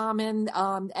very common,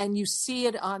 and you see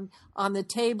it on the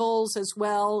tables as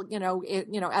well.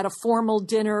 At a formal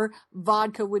dinner,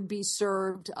 vodka would be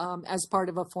served as part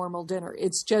of a formal dinner.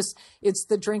 It's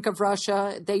the drink of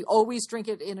Russia. They always drink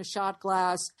it in a shot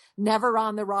glass, never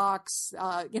on the rocks.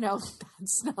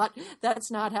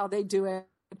 That's not how they do it.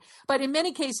 But in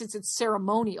many cases, it's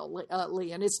ceremonial,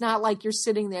 Lee, and it's not like you're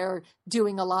sitting there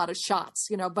doing a lot of shots,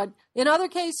 But in other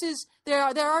cases, there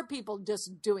are people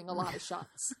just doing a lot of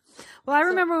shots. Well, I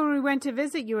remember when we went to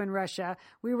visit you in Russia,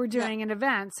 we were doing an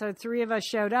event. So 3 of us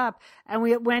showed up, and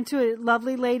we went to a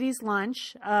lovely ladies'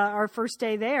 lunch. Our first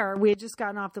day there, we had just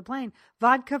gotten off the plane.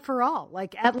 Vodka for all,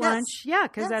 like at lunch. Yeah,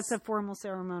 because that's a formal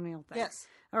ceremonial thing. Yes.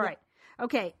 All right.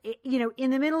 Okay,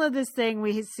 in the middle of this thing,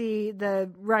 we see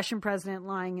the Russian president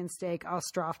lying in stake,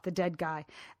 Ostrov, the dead guy.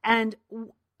 And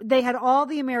they had all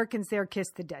the Americans there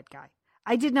kiss the dead guy.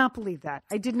 I did not believe that.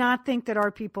 I did not think that our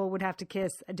people would have to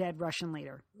kiss a dead Russian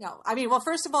leader. No,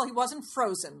 first of all, he wasn't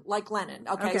frozen like Lenin.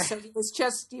 Okay. So he was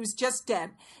just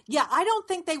dead. Yeah, I don't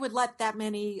think they would let that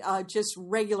many just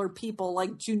regular people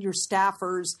like junior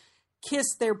staffers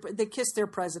kiss their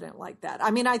president like that.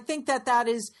 I think that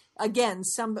is, again,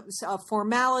 some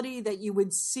formality that you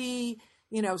would see,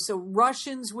 so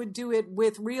Russians would do it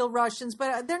with real Russians,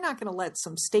 but they're not going to let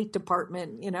some State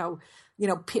Department,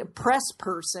 press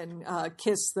person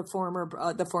kiss the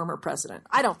former president.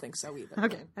 I don't think so either.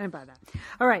 Okay, I didn't buy that.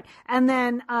 All right, and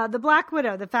then the Black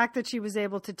Widow, the fact that she was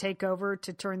able to take over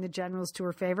to turn the generals to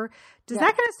her favor, does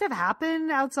that kind of stuff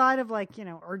happen outside of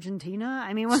Argentina?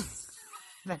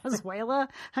 Venezuela.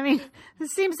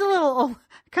 This seems a little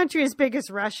country as big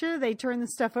as Russia. They turn the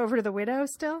stuff over to the widow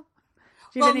still.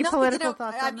 Do you have any political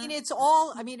thoughts on that?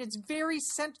 It's very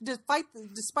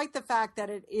despite the fact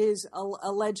that it is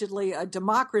allegedly a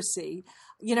democracy.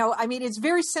 It's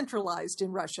very centralized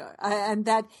in Russia, and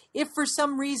that if for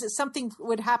some reason something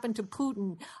would happen to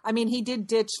Putin, he did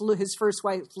ditch his first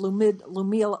wife,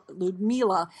 Ludmila,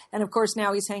 and of course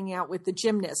now he's hanging out with the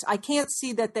gymnast. I can't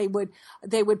see that they would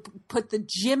put the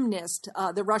gymnast,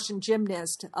 the Russian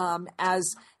gymnast,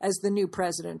 as the new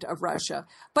president of Russia.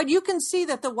 But you can see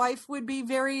that the wife would be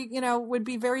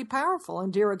very powerful.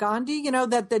 Indira Gandhi,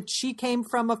 that she came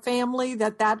from a family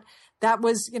that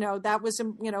was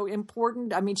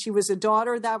important. She was a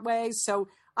daughter that way. So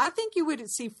I think you would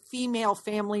see female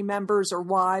family members or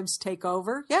wives take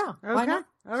over. Yeah. Okay. Why not?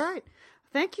 All right.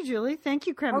 Thank you, Julie. Thank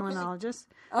you, Kremlinologist.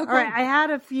 Okay. All right. I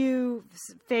had a few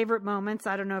favorite moments.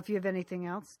 I don't know if you have anything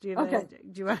else. Do you have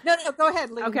No, go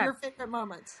ahead, Lee. Okay. Your favorite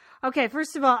moments. Okay,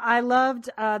 first of all, I loved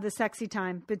the sexy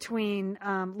time between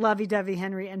lovey-dovey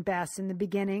Henry and Bess in the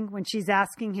beginning when she's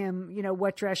asking him,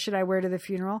 what dress should I wear to the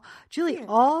funeral? Julie,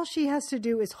 all she has to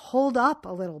do is hold up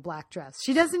a little black dress.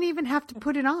 She doesn't even have to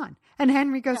put it on. And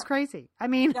Henry goes crazy.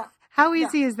 How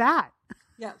easy is that?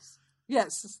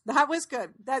 Yes, that was good.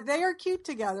 That they are cute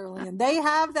together, Lynn. They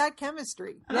have that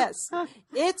chemistry. Yes,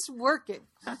 it's working.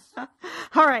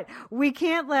 All right. We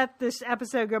can't let this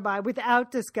episode go by without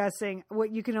discussing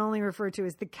what you can only refer to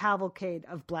as the cavalcade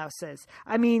of blouses.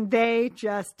 They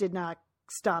just did not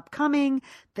stop coming.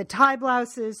 The tie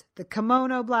blouses, the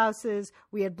kimono blouses,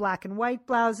 we had black and white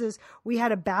blouses. We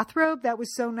had a bathrobe that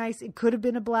was so nice. It could have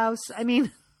been a blouse.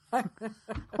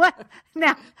 What?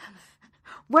 Now,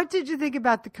 what did you think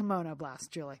about the kimono blouse,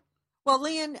 Julie? Well,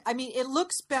 Leon, it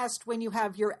looks best when you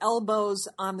have your elbows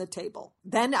on the table.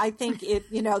 Then I think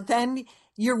then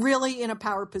you're really in a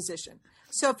power position.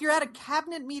 So if you're at a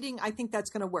cabinet meeting, I think that's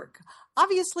going to work.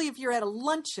 Obviously, if you're at a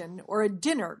luncheon or a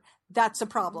dinner, that's a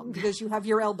problem because you have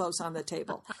your elbows on the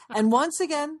table. And once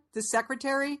again, the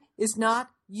secretary is not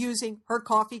using her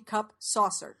coffee cup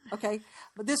saucer. Okay.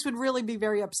 But this would really be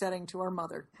very upsetting to our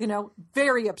mother,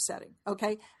 very upsetting.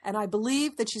 Okay. And I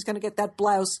believe that she's going to get that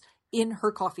blouse in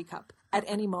her coffee cup at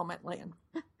any moment, Lynn.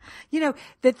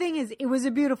 The thing is, it was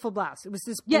a beautiful blouse. It was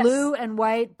this blue and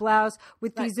white blouse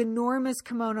with these enormous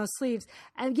kimono sleeves.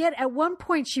 And yet at one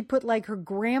point she put her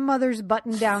grandmother's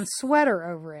button down sweater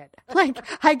over it.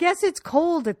 I guess it's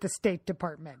cold at the State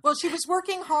Department. Well, she was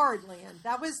working hard, Lynn.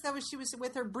 That was she was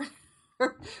with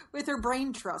her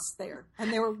brain trust there.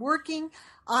 And they were working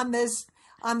on that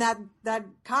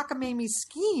cockamamie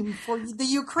scheme for the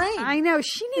Ukraine. I know.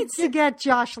 She needs to get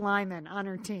Josh Lyman on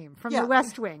her team from the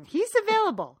West Wing. He's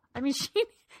available.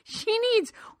 She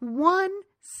needs one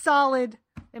solid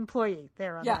employee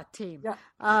there on that team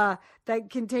that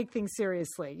can take things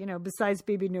seriously, besides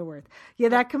BB Newworth. Yeah,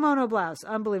 that kimono blouse,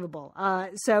 unbelievable.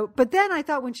 But then I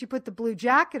thought when she put the blue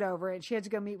jacket over it, she had to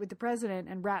go meet with the president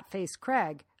and rat-faced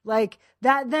Craig. Like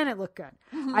that, then it looked good.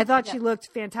 Mm-hmm. I thought she looked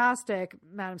fantastic,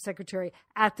 Madam Secretary,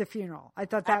 at the funeral. I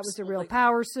thought that was a real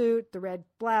power suit, the red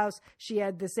blouse. She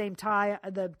had the same tie,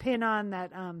 the pin on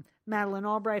that Madeleine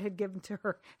Albright had given to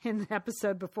her in the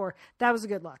episode before. That was a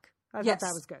good look. I thought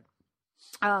that was good.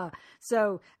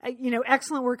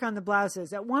 Excellent work on the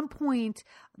blouses. At one point,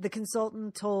 the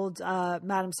consultant told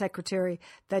Madam Secretary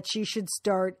that she should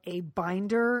start a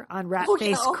binder on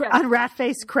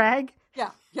rat-faced Craig.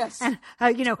 Yeah. Yes. And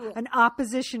an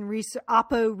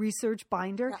oppo research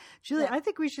binder. Yeah. Julie, I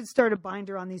think we should start a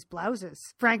binder on these blouses.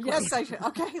 Frankly, yes, I should.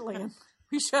 Okay, Lian,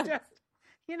 we should.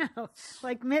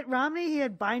 Like Mitt Romney, he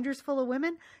had binders full of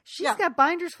women. She's got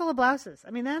binders full of blouses.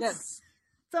 I mean, it's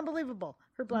unbelievable.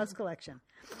 Her blouse collection.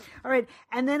 All right,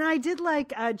 and then I did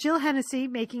like Jill Hennessy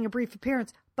making a brief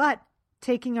appearance, but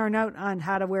taking our note on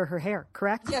how to wear her hair.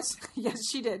 Correct? Yes,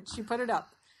 she did. She put it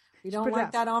up. We don't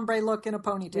like that ombre look in a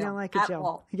ponytail. We don't like it, Jill.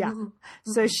 All. Yeah. Mm-hmm.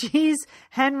 So she's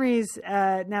Henry's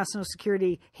national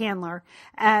security handler,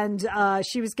 and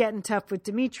she was getting tough with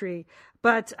Dimitri.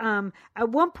 But at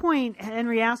one point,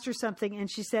 Henry asked her something, and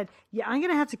she said, "Yeah, I'm going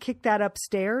to have to kick that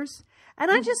upstairs." And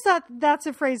I just thought that's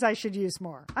a phrase I should use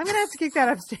more. I'm going to have to kick that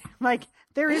upstairs. Like,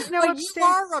 there is no upstairs. You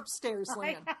are upstairs,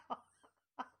 Lynn.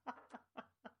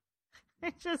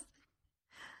 I'm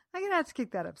going to have to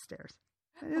kick that upstairs.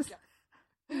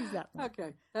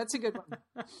 Okay, that's a good one.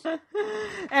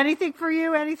 Anything for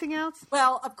you? Anything else?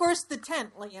 Well, of course, the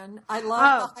tent, Lian. I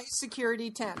love the high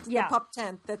security tent, the pup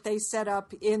tent that they set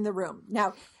up in the room.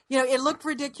 Now, it looked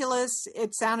ridiculous.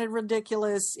 It sounded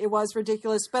ridiculous. It was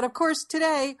ridiculous. But of course,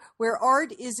 today, where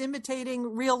art is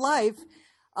imitating real life,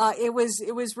 it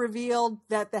was revealed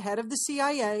that the head of the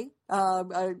CIA,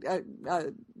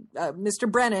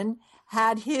 Mr. Brennan,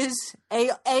 had his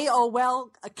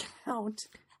AOL account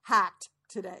hacked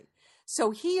today.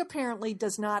 So he apparently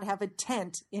does not have a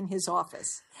tent in his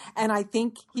office. And I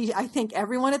think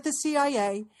everyone at the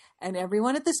CIA and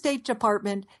everyone at the State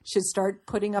Department should start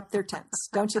putting up their tents.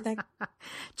 Don't you think?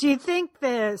 Do you think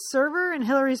the server in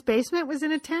Hillary's basement was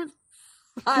in a tent?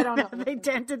 I don't know. They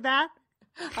tented that?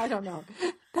 I don't know.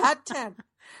 That tent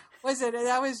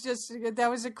that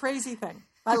was a crazy thing.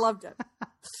 I loved it.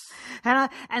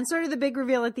 And sort of the big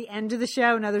reveal at the end of the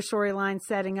show, another storyline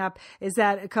setting up, is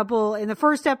that in the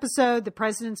first episode, the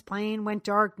president's plane went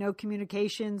dark, no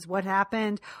communications. What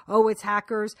happened? Oh, it's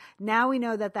hackers. Now we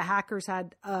know that the hackers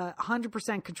had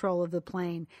 100% control of the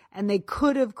plane, and they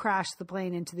could have crashed the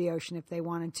plane into the ocean if they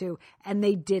wanted to, and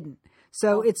they didn't.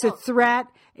 So it's a threat.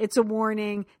 It's a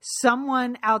warning.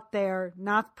 Someone out there,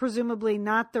 presumably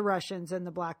not the Russians and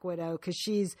the Black Widow, because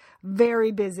she's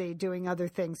very busy doing other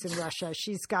things in Russia.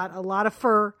 She's got a lot of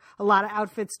fur, a lot of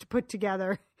outfits to put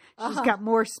together. She's got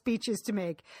more speeches to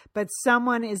make. But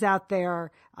someone is out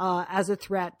there as a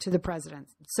threat to the president.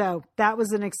 So that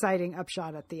was an exciting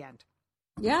upshot at the end.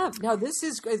 Yeah. No, this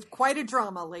is quite a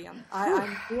drama, Liam.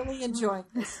 I'm really enjoying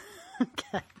this.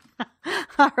 Okay.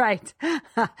 All right.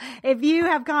 If you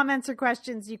have comments or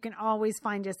questions, you can always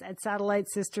find us at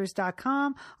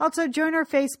satellitesisters.com. Also, join our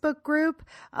Facebook group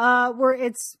where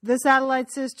it's the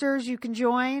Satellite Sisters. You can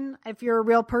join if you're a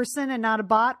real person and not a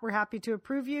bot. We're happy to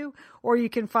approve you. Or you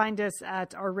can find us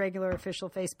at our regular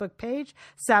official Facebook page,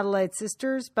 Satellite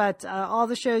Sisters. But all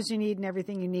the shows you need and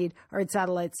everything you need are at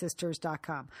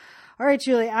satellitesisters.com. All right,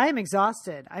 Julie, I am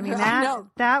exhausted. I mean,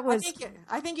 that was...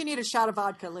 I think you need a shot of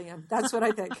vodka, Liam. That's what I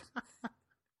think.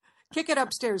 Kick it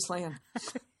upstairs, Liam.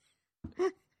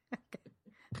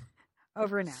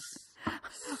 Over and out.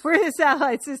 We're the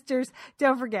Satellite Sisters.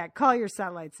 Don't forget, call your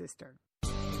Satellite Sister.